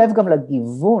 שימו לב גם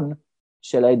לגיוון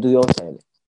של העדויות האלה.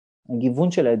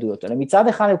 הגיוון של העדויות האלה. מצד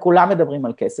אחד, כולם מדברים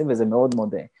על כסף, וזה מאוד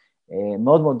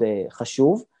מאוד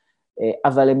חשוב,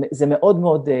 אבל זה מאוד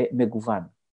מאוד מגוון.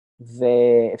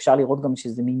 ואפשר לראות גם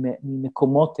שזה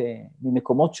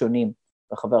ממקומות שונים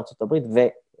ברחבי ארצות הברית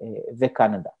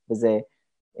וקנדה.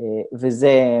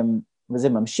 וזה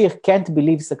ממשיך, can't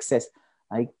believe success.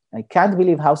 I can't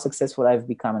believe how successful I've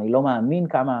become. אני לא מאמין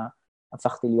כמה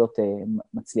הפכתי להיות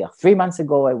מצליח. 3 months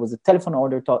ago, I was a telephone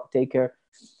order taker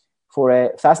for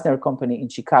a fastener company in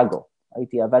Chicago.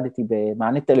 עבדתי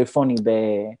במענה טלפוני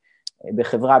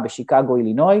בחברה בשיקגו,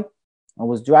 אילינוי. I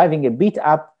was driving a beat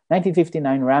up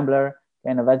 1959 Rambler,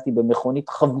 כן, עבדתי במכונית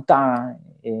חבוטה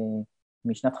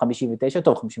משנת 59,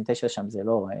 טוב, 59 שם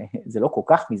זה לא כל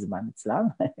כך מזמן אצלם,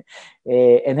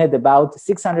 and had about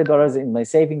 $600 in my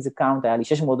savings account, היה לי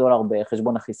 $600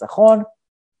 בחשבון החיסכון,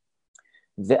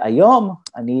 והיום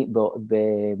אני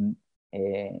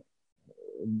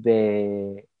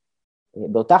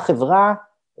באותה חברה,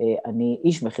 אני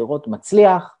איש מחירות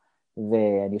מצליח,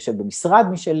 ואני יושב במשרד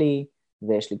משלי,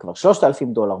 ויש לי כבר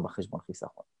 $3,000 בחשבון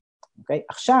חיסכון. אוקיי?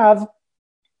 עכשיו,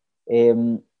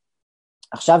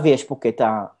 עכשיו יש פה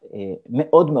קטע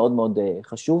מאוד מאוד מאוד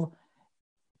חשוב,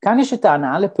 כאן יש את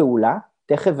ההנאה לפעולה,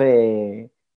 תכף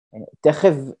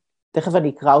אני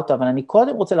אקרא אותה, אבל אני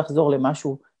קודם רוצה לחזור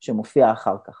למשהו שמופיע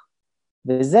אחר כך,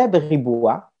 וזה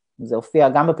בריבוע, זה הופיע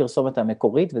גם בפרסומת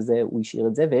המקורית, הוא השאיר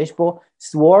את זה, ויש פה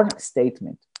sworn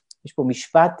statement, יש פה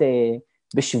משפט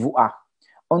בשבועה,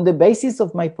 on the basis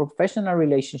of my professional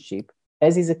relationship,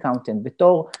 as is accountant,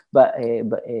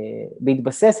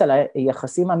 בהתבסס על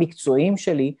היחסים המקצועיים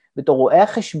שלי, בתור רואה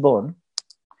החשבון,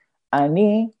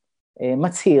 אני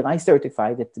מצהיר, I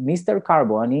certified that Mr.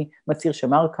 קארבו, אני מצהיר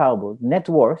שמר קארבו, net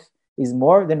worth is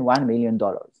more than $1 million.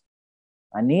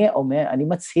 אני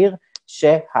מצהיר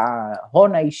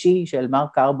שההון האישי של מר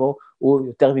קארבו הוא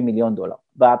יותר מ$1,000,000.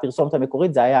 בפרסומת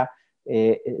המקורית זה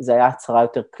היה הצהרה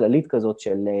יותר כללית כזאת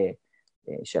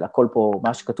של הכל פה,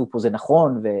 מה שכתוב פה זה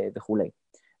נכון וכו'.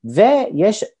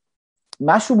 ויש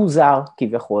משהו מוזר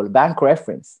כביכול, bank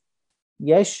reference,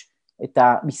 יש את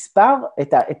המספר,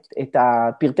 את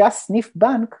פרטי הסניף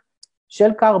בנק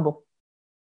של קארבו.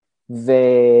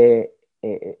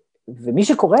 ומי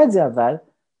שקורא את זה אבל,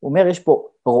 הוא אומר, יש פה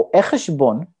רואה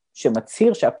חשבון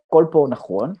שמצהיר שהכל פה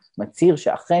נכון, מצהיר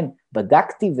שאכן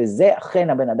בדקתי וזה, אכן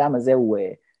הבן אדם הזה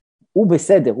הוא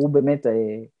בסדר, הוא באמת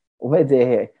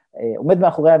עומד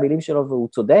מאחורי המילים שלו והוא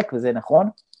צודק וזה נכון,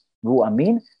 והוא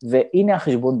אמין, והנה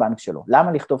החשבון בנק שלו.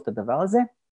 למה לכתוב את הדבר הזה?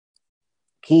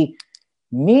 כי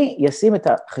מי ישים את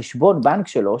החשבון בנק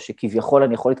שלו, שכביכול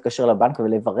אני יכול להתקשר לבנק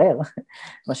ולברר,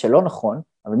 מה שלא נכון,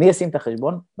 אבל מי ישים את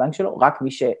החשבון בנק שלו? רק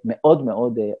מי שמאוד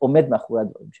מאוד עומד מאחורי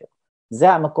הדברים שלו. זה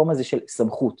המקום הזה של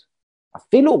סמכות.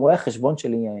 אפילו רואה החשבון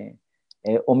שלי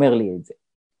אומר לי את זה.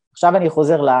 עכשיו אני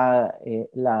חוזר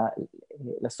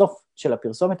לסוף של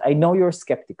הפרסומת, I know you're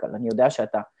skeptical, אני יודע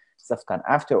שאתה ספקן.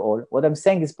 After all, what I'm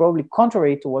saying is probably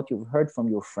contrary to what you've heard from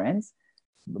your friends,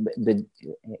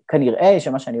 כנראה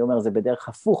שמה שאני אומר זה בדרך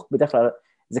הפוך, בדרך כלל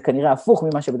זה כנראה הפוך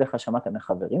ממה שבדרך כלל שמעת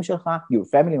מהחברים שלך, your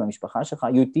family, מהמשפחה שלך,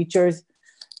 you teachers,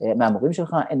 מהמורים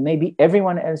שלך, and maybe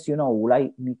everyone else you know,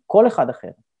 אולי מכל אחד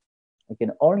אחר. I can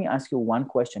only ask you one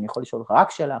question, אני יכול לשאול לך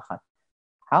רק שאלה אחת,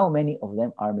 how many of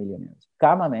them are millionaires?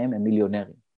 כמה מהם הם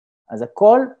מיליונרים? אז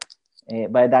הכל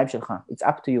בידיים שלך, it's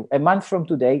up to you. A month from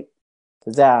today,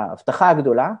 זה ההבטחה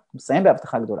הגדולה, מסיים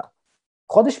בהבטחה גדולה.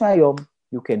 חודש מהיום,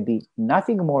 you can be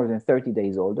nothing more than 30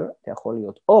 days older, אתה יכול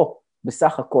להיות או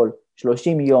בסך הכל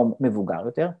 30 יום מבוגר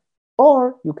יותר,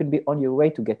 or you can be on your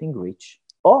way to getting rich,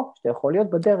 או שאתה יכול להיות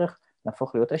בדרך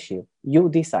להפוך להיות עשיר. You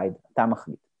decide, אתה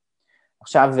מחליט.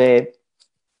 עכשיו,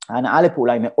 ההנאה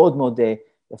לפעולה היא מאוד מאוד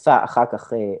יפה אחר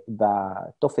כך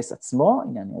בטופס עצמו,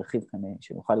 הנה אני ארחיב כאן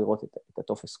שנוכל לראות את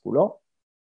הטופס כולו,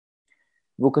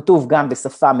 והוא כתוב גם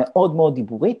בשפה מאוד מאוד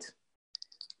דיבורית,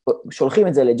 שולחים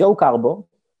את זה לג'ו קארבו,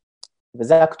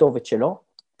 וזה הכתובת שלו,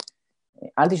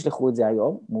 אל תשלחו את זה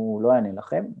היום, הוא לא יענה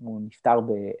לכם, הוא נפטר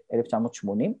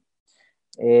ב-1980,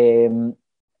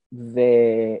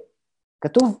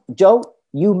 וכתוב, ג'ו,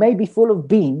 you may be full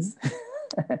of beans,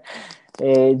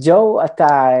 ג'ו,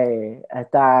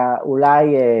 אתה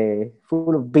אולי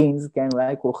full of beans, כן,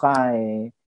 אולי כולך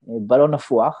בלון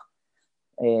נפוח,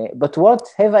 but what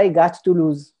have I got to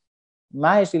lose?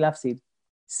 מה יש לי להפסיד?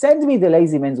 Send me the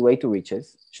lazy man's way to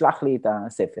riches, שלח לי את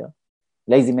הספר,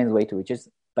 lazy man's way to riches,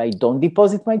 but don't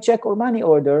deposit my check or money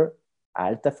order,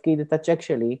 אל תפקיד את הצ'ק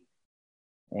שלי,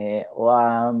 או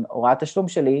הוראת תשלום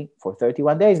שלי, for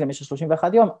 31 days, למשך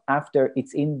 31 יום, after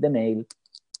it's in the mail,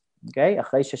 אוקיי?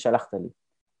 אחרי ששלחת לי.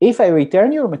 If I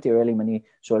return your material, אם אני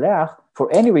שולח, for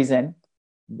any reason,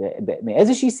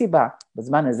 מאיזושהי סיבה,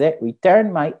 בזמן הזה, return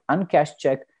my uncashed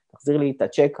check, תחזיר לי את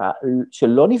הצ'ק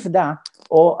שלא נפדה,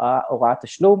 או הוראת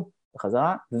תשלום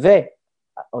בחזרה,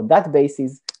 ו-on that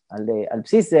basis, על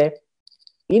בסיס זה,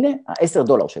 הנה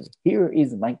 $10 שלי, here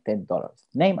is my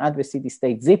 $10, name, address, city,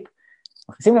 state, zip,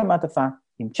 מכניסים למעטפה,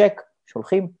 עם צ'ק,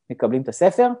 שולחים, מקבלים את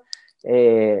הספר,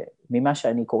 ממה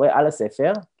שאני קורא על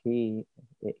הספר, כי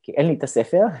אין לי את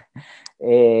הספר,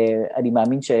 אני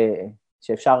מאמין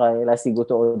שאפשר להשיג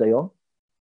אותו עוד היום,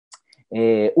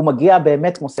 הוא מגיע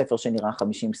באמת כמו ספר שנראה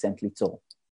 50 סנט ליצור,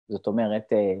 זאת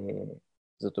אומרת,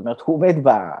 הוא עומד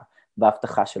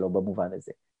בהבטחה שלו במובן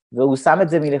הזה, והוא שם את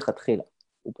זה מלכתחילה,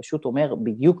 הוא פשוט אומר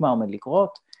בדיוק מה עומד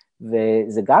לקרות,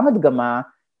 וזה גם הדגמה,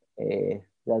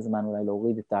 זה הזמן אולי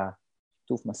להוריד את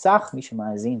השיתוף מסך, מי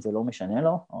שמאזין זה לא משנה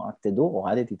לו, או רק תדעו,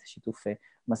 הורדתי את השיתוף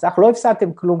מסך, לא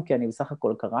הפסדתם כלום כי אני בסך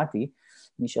הכל קראתי,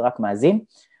 מי שרק מאזין,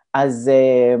 אז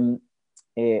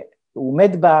הוא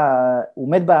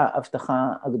עומד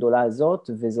בהבטחה הגדולה הזאת,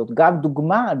 וזאת גם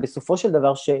דוגמה בסופו של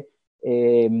דבר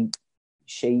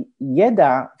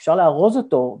שידע, אפשר לארוז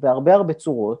אותו בהרבה הרבה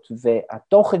צורות,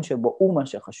 והתוכן שבו הוא מה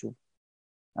שחשוב.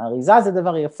 האריזה זה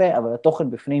דבר יפה, אבל התוכן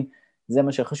בפנים זה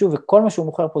מה שחשוב, וכל מה שהוא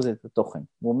מוכר פה זה את התוכן.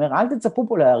 הוא אומר, אל תצפו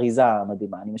פה לאריזה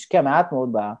מדהימה, אני משקיע מעט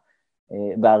מאוד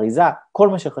באריזה, כל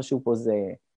מה שחשוב פה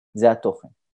זה התוכן.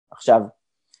 עכשיו,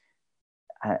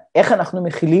 איך אנחנו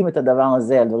מכילים את הדבר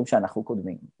הזה על דברים שאנחנו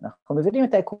קודמים? אנחנו מבינים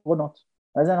את העקרונות,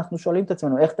 אז אנחנו שואלים את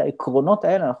עצמנו, איך את העקרונות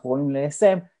האלה אנחנו יכולים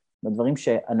ליישם בדברים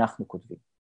שאנחנו כותבים.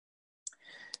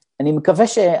 אני מקווה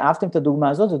שאהבתם את הדוגמה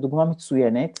הזאת, זו דוגמה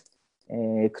מצוינת,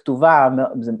 כתובה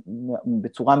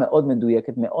בצורה מאוד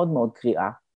מדויקת, מאוד מאוד קריאה,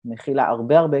 מכילה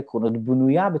הרבה עקרונות,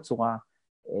 בנויה בצורה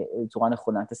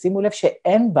נכונה. תשימו לב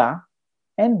שאין בה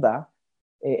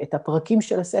את הפרקים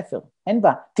של הספר, אין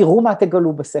בה, תראו מה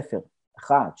תגלו בספר,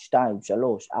 1, 2,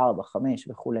 3, 4, 5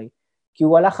 וכו'. כי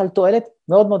הוא הלך על תועלת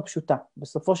מאוד מאוד פשוטה.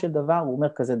 בסופו של דבר הוא אומר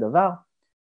כזה דבר,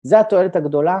 זה התועלת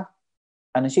הגדולה,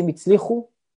 אנשים הצליחו,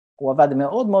 הוא עבד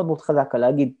מאוד מאוד מאוד חזק על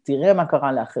להגיד, תראה מה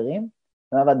קרה לאחרים,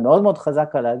 הוא עבד מאוד מאוד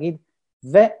חזק על להגיד,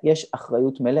 ויש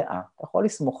אחריות מלאה, אתה יכול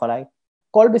לסמוך עליי,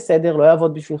 הכל בסדר, לא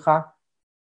יעבוד בשבילך,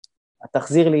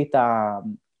 תחזיר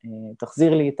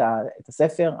לי את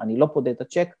הספר, אני לא פודה את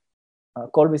הצ'ק,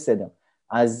 הכל בסדר.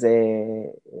 אז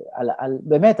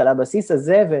באמת, על הבסיס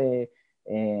הזה,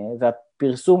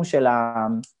 והפרסום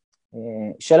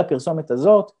של הפרסומת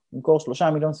הזאת, למכור 3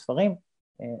 מיליון ספרים,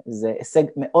 זה הישג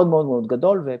מאוד מאוד מאוד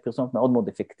גדול, ופרסומת מאוד מאוד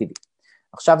אפקטיבית.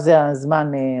 עכשיו זה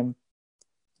הזמן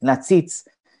להציץ,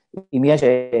 אם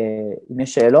יש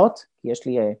שאלות, כי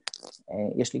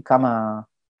יש לי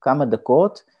כמה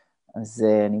דקות, אז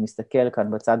אני מסתכל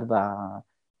כאן בצד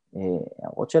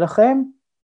בהערות שלכם.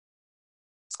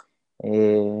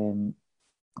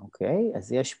 אוקיי,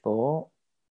 אז יש פה,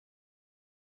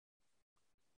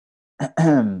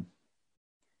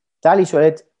 טלי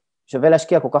שואלת, שווה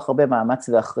להשקיע כל כך הרבה מאמץ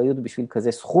ואחריות בשביל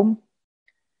כזה סכום?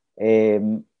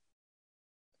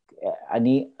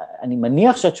 אני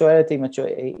מניח שאת שואלת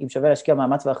אם שווה להשקיע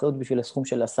מאמץ ואחריות בשביל הסכום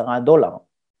של $10.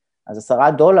 אז $10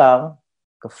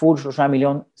 כפול 3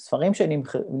 מיליון ספרים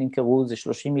שנמכרו זה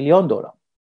 $30 מיליון.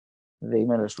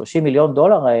 ואם על $30 מיליון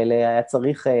האלה היה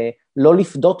צריך לא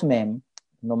לפדות מהם,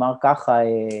 נאמר ככה,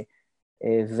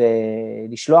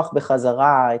 ולשלוח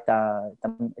בחזרה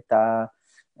את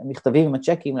המכתבים עם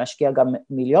הצ'קים, להשקיע גם $1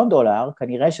 מיליון,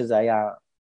 כנראה שזה היה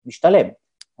משתלם,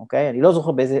 אוקיי? אני לא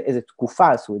זוכר באיזה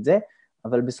תקופה עשו את זה,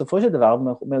 אבל בסופו של דבר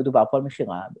מדובר פה על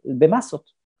מחירה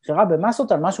במסות, מחירה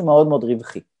במסות על משהו מאוד מאוד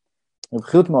רווחי,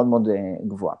 רווחיות מאוד מאוד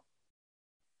גבוהה.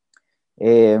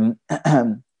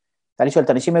 טלי שואלת,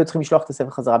 אנשים היו צריכים לשלוח את הספר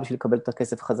חזרה בשביל לקבל את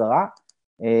הכסף חזרה?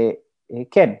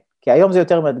 כן, כי היום זה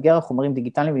יותר מאתגר, החומרים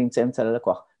דיגיטליים ונמצאים אצל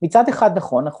הלקוח. מצד אחד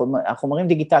נכון, החומרים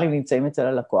דיגיטליים נמצאים אצל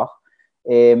הלקוח,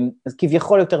 אז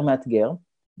כביכול יותר מאתגר.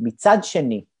 מצד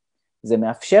שני, זה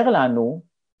מאפשר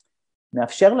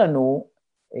לנו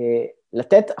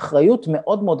לתת אחריות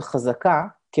מאוד מאוד חזקה,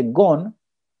 כגון,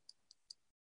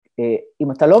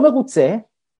 אם אתה לא מרוצה,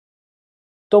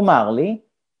 תאמר לי,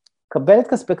 קבל את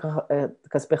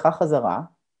כספך חזרה,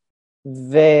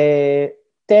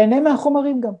 ותהנה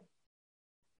מהחומרים גם.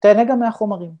 תהנה גם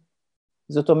מהחומרים.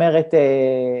 זאת אומרת,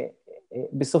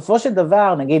 בסופו של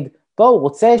דבר, נגיד, פה הוא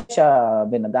רוצה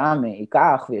שהבן אדם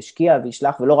ייקח וישקיע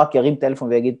וישלח, ולא רק ירים טלפון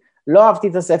ויגיד, לא אהבתי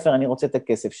את הספר, אני רוצה את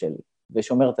הכסף שלי,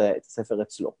 ושומר את הספר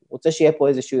אצלו. הוא רוצה שיהיה פה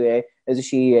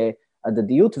איזושהי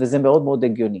הדדיות, וזה מאוד מאוד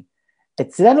הגיוני.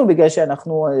 אצלנו, בגלל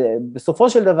שאנחנו, בסופו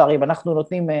של דבר, אם אנחנו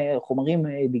נותנים חומרים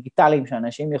דיגיטליים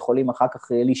שאנשים יכולים אחר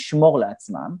כך לשמור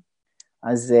לעצמם,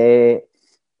 אז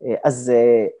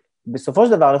בסופו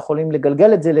של דבר יכולים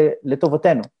לגלגל את זה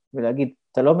לטובתנו, ולהגיד,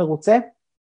 אתה לא מרוצה?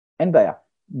 אין בעיה.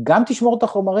 גם תשמור את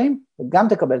החומרים, וגם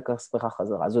תקבל כספך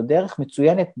חזרה. זו דרך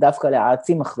מצוינת דווקא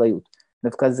להעצים אחריות.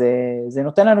 דווקא זה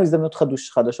נותן לנו הזדמנות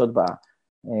חדשות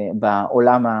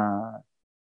בעולם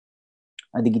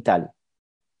הדיגיטלי.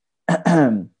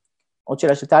 עוד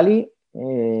שאלה שטעה לי,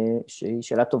 שהיא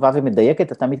שאלה טובה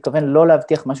ומדייקת, אתה מתכוון לא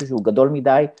להבטיח משהו שהוא גדול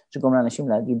מדי, שגורם לאנשים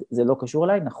להגיד, זה לא קשור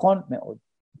אליי, נכון מאוד.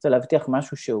 רוצה להבטיח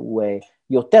משהו שהוא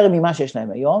יותר ממה שיש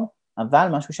להם היום, אבל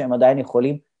משהו שהם עדיין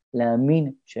יכולים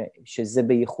להאמין שזה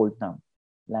ביכולתם.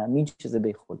 להאמין שזה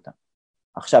ביכולתם.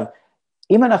 עכשיו,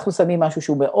 אם אנחנו שמים משהו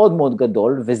שהוא מאוד מאוד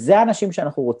גדול, וזה האנשים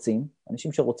שאנחנו רוצים,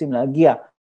 אנשים שרוצים להגיע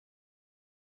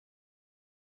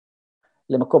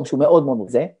למקום שהוא מאוד מאוד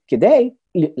זה, כדי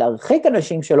להרחיק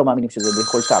אנשים שלא מאמינים שזה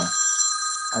ביכולתם.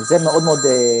 אז זה מאוד מאוד,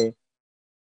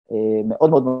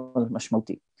 מאוד מאוד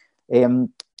משמעותי.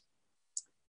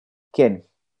 כן,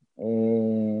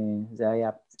 זה היה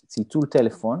צלצול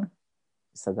טלפון,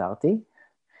 סגרתי.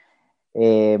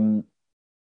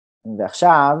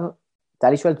 ועכשיו,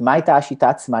 טלי שואלת, מה הייתה השיטה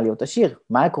עצמה להיות עשיר?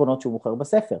 מה העקרונות שהוא מוכר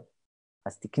בספר?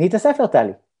 אז תקני את הספר,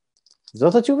 טלי.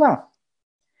 זאת התשובה.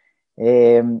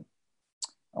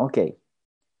 אוקיי.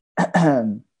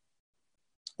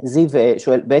 זיו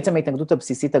שואל, בעצם ההתנגדות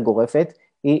הבסיסית הגורפת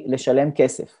היא לשלם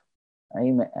כסף.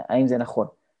 האם זה נכון?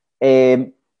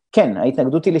 כן,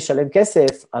 ההתנגדות היא לשלם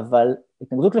כסף, אבל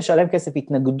התנגדות לשלם כסף,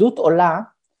 התנגדות עולה,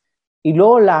 היא לא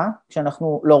עולה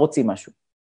כשאנחנו לא רוצים משהו.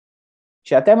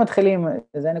 כשאתם מתחילים,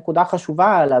 זו נקודה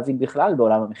חשובה להבין בכלל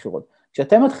בעולם המחירות,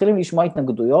 כשאתם מתחילים לשמוע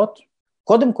התנגדויות,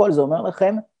 קודם כל זה אומר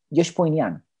לכם, יש פה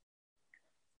עניין.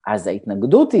 אז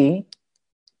ההתנגדות היא,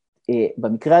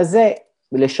 במקרה הזה,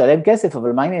 לשלם כסף,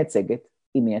 אבל מה היא מייצגת?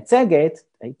 היא מייצגת,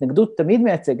 ההתנגדות תמיד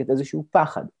מייצגת איזשהו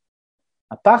פחד.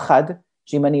 הפחד,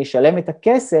 שאם אני אשלם את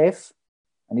הכסף,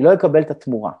 אני לא אקבל את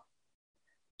התמורה.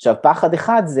 עכשיו, פחד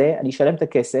אחד זה, אני אשלם את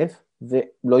הכסף,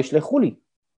 ולא ישלחו לי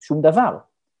שום דבר.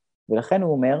 ולכן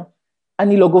הוא אומר,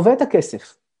 אני לא גובה את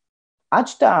הכסף.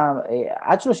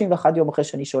 עד 31 יום אחרי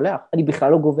שאני שולח, אני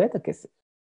בכלל לא גובה את הכסף.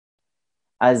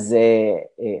 אז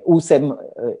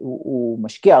הוא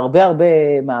משקיע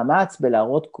הרבה מאמץ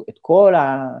בלהראות את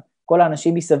כל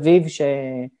האנשים מסביב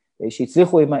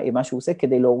שהצליחו עם מה שהוא עושה,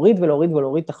 כדי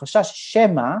להוריד את החשש,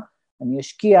 שמה אני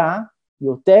אשקיע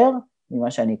יותר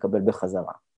ממה שאני אקבל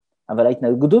בחזרה. אבל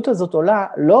ההתנגדות הזאת עולה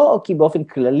לא כי באופן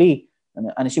כללי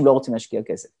אנשים לא רוצים להשקיע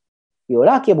כסף, היא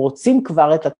עולה כי הם רוצים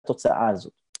כבר את התוצאה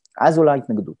הזאת, אז עולה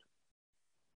ההתנגדות.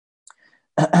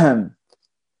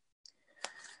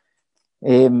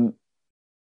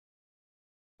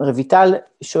 רויטל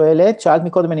שואלת, שאלת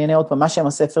מקודם, אני אענה עוד פעם, מה שם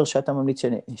הספר שאתה ממליץ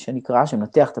שנקרא,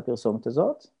 שמנתח את הפרסומת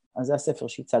הזאת, אז זה הספר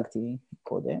שהצגתי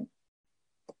קודם,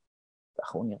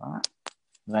 ככה הוא נראה,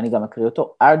 ואני גם אקריא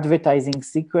אותו, Advertising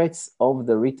Secrets of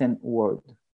the Written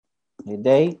Word, על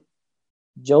ידי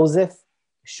ג'וזף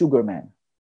שוגרמן,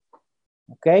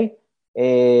 אוקיי?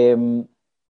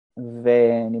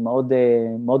 ואני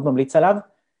מאוד ממליץ עליו,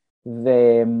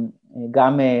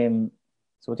 וגם,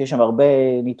 זאת אומרת, יש שם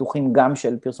הרבה ניתוחים גם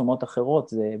של פרסומות אחרות,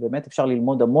 זה באמת אפשר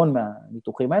ללמוד המון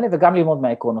מהניתוחים האלה, וגם ללמוד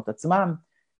מהעקרונות עצמם,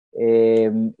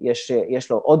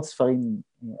 יש לו עוד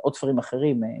ספרים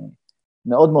אחרים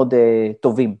מאוד מאוד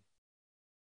טובים.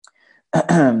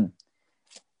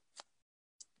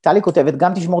 טלי כותבת,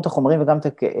 גם תשמור את החומרים וגם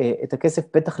את הכסף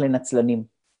פתח לנצלנים.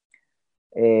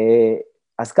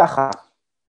 אז ככה,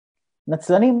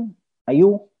 נצלנים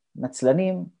היו,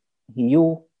 נצלנים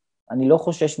יהיו, אני לא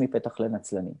חושש מפתח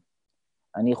לנצלנים.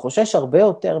 אני חושש הרבה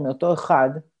יותר מאותו אחד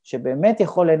שבאמת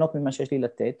יכול ליהנות ממה שיש לי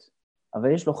לתת,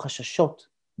 אבל יש לו חששות,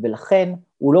 ולכן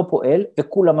הוא לא פועל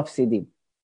וכולם מפסידים.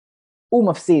 הוא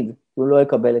מפסיד, כי הוא לא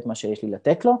יקבל את מה שיש לי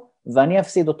לתת לו, ואני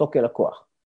אפסיד אותו כלקוח.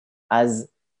 אז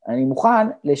אני מוכן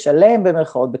לשלם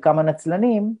במרכאות בכמה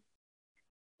נצלנים,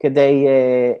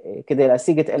 כדי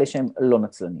להשיג את אלה שהם לא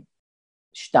נצלנים.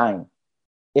 2,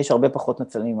 יש הרבה פחות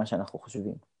נצלנים ממה שאנחנו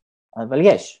חושבים. אבל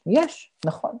יש,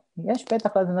 נכון, יש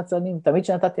פתח לנצלנים. תמיד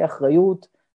שנתתי אחריות,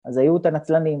 אז היו את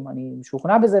הנצלנים. אני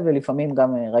משוכנע בזה, ולפעמים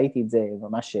גם ראיתי את זה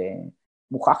ממש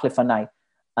מוכח לפניי.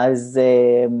 אז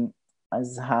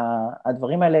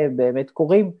הדברים האלה באמת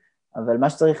קורים, אבל מה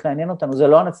שצריך לעניין אותנו זה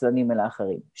לא הנצלנים אלא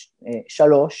האחרים.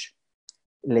 3,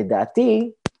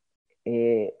 לדעתי,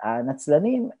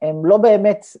 הנצלנים הם לא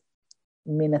באמת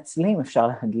מנצלים, אפשר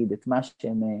להגיד, את מה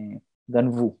שהם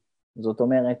גנבו. זאת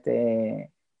אומרת,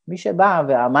 מי שבא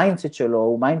והמיינדסט שלו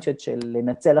הוא מיינדסט של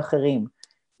לנצל אחרים,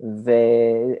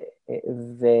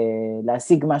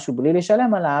 ולהשיג משהו בלי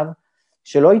לשלם עליו,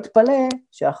 שלא יתפלא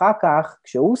שאחר כך,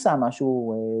 כשהוא עושה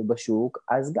משהו בשוק,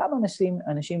 אז גם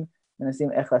אנשים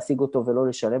מנסים איך להשיג אותו ולא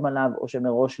לשלם עליו, או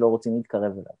שמראש לא רוצים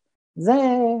להתקרב אליו. זה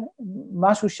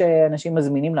משהו שאנשים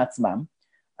מזמינים לעצמם,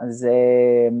 אז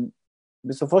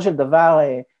בסופו של דבר,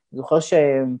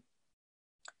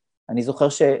 אני זוכר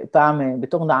שפעם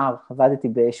בתור נער עבדתי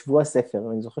בשבוע ספר,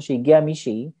 ואני זוכר שהגיעה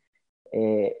מישהי,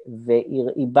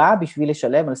 והיא באה בשביל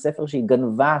לשלם על ספר שהיא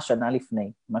גנבה שנה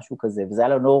לפני, משהו כזה, וזה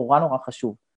היה לו נורא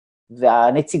חשוב,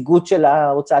 והנציגות של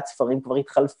ההוצאת ספרים כבר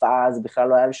התחלפה, אז בכלל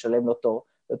לא היה לשלם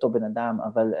לאותו בן אדם,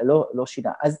 אבל לא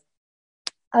שינה.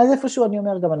 אז איפשהו אני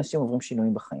אומר, גם אנשים עוברים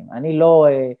שינויים בחיים. אני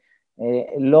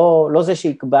לא זה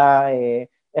שיקבע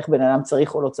איך בן אדם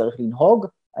צריך או לא צריך לנהוג,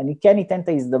 אני כן אתן את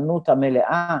ההזדמנות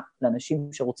המלאה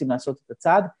לאנשים שרוצים לעשות את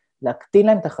הצעד, להקטין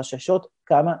להם את החששות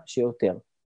כמה שיותר.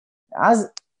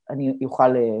 אז אני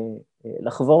אוכל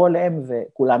לחבור עליהם,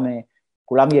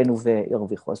 וכולם ייהנו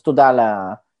וירוויחו. אז תודה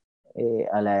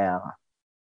על ההערה.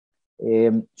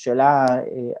 שאלה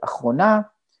אחרונה,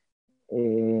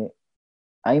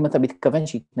 האם אתה מתכוון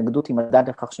שהתנגדות היא מדד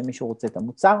לכך שמישהו רוצה את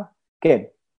המוצר? כן,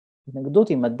 התנגדות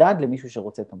היא מדד למישהו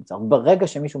שרוצה את המוצר. ברגע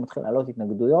שמישהו מתחיל לעלות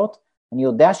התנגדויות, אני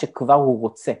יודע שכבר הוא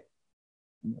רוצה.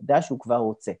 אני יודע שהוא כבר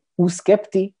רוצה. הוא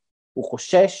סקפטי, הוא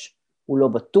חושש, הוא לא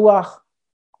בטוח,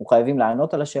 אנחנו חייבים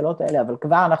לענות על השאלות האלה, אבל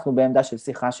כבר אנחנו בעמדה של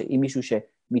שיחה עם מישהו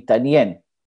שמתעניין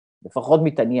לפחות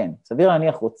מתעניין, סביר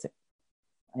להניח רוצה.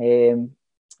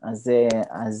 אז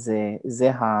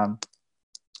זה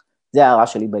ההערה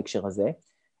שלי בהקשר הזה.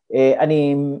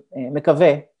 אני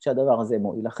מקווה שהדבר הזה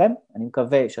מועיל לכם, אני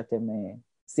מקווה שאתם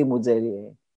שימו את זה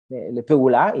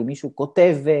לפעולה, אם מישהו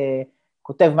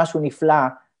כותב משהו נפלא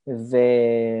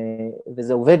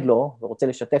וזה עובד לו ורוצה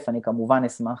לשתף, אני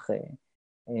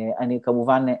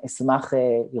כמובן אשמח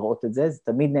לראות את זה, זה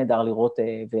תמיד נהדר לראות,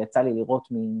 ויצא לי לראות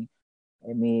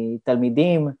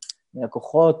מתלמידים,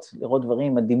 מלקוחות, לראות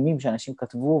דברים מדהימים שאנשים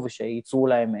כתבו ושייצרו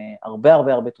להם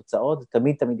הרבה תוצאות, זה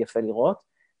תמיד יפה לראות,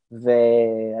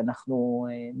 ואנחנו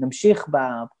נמשיך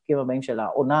בפרקים הבאים של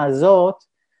העונה הזאת,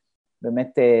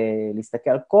 באמת להסתכל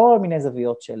על כל מיני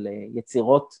זוויות של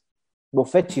יצירות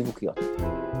מופת שיווקיות.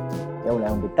 זהו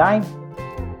להיום בינתיים.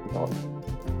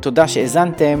 תודה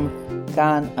שהאזנתם,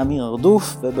 כאן אמיר ארדוף,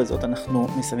 ובזאת אנחנו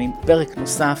מסיימים פרק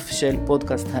נוסף של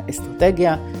פודקאסט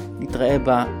האסטרטגיה. נתראה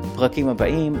בפרקים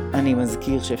הבאים. אני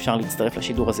מזכיר שאפשר להצטרף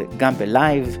לשידור הזה גם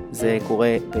בלייב, זה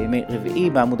קורה בימי רביעי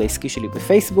בעמוד העסקי שלי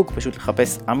בפייסבוק, פשוט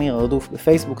לחפש אמיר ארדוף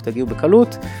בפייסבוק, תגיעו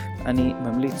בקלות. אני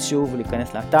ממליץ שוב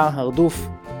להיכנס לאתר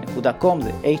hardoof.com,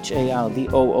 זה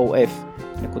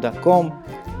hardoof.com,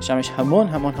 שם יש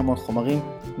המון חומרים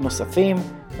נוספים,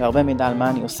 והרבה מידע על מה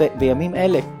אני עושה בימים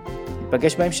אלה.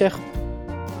 נפגש בהמשך.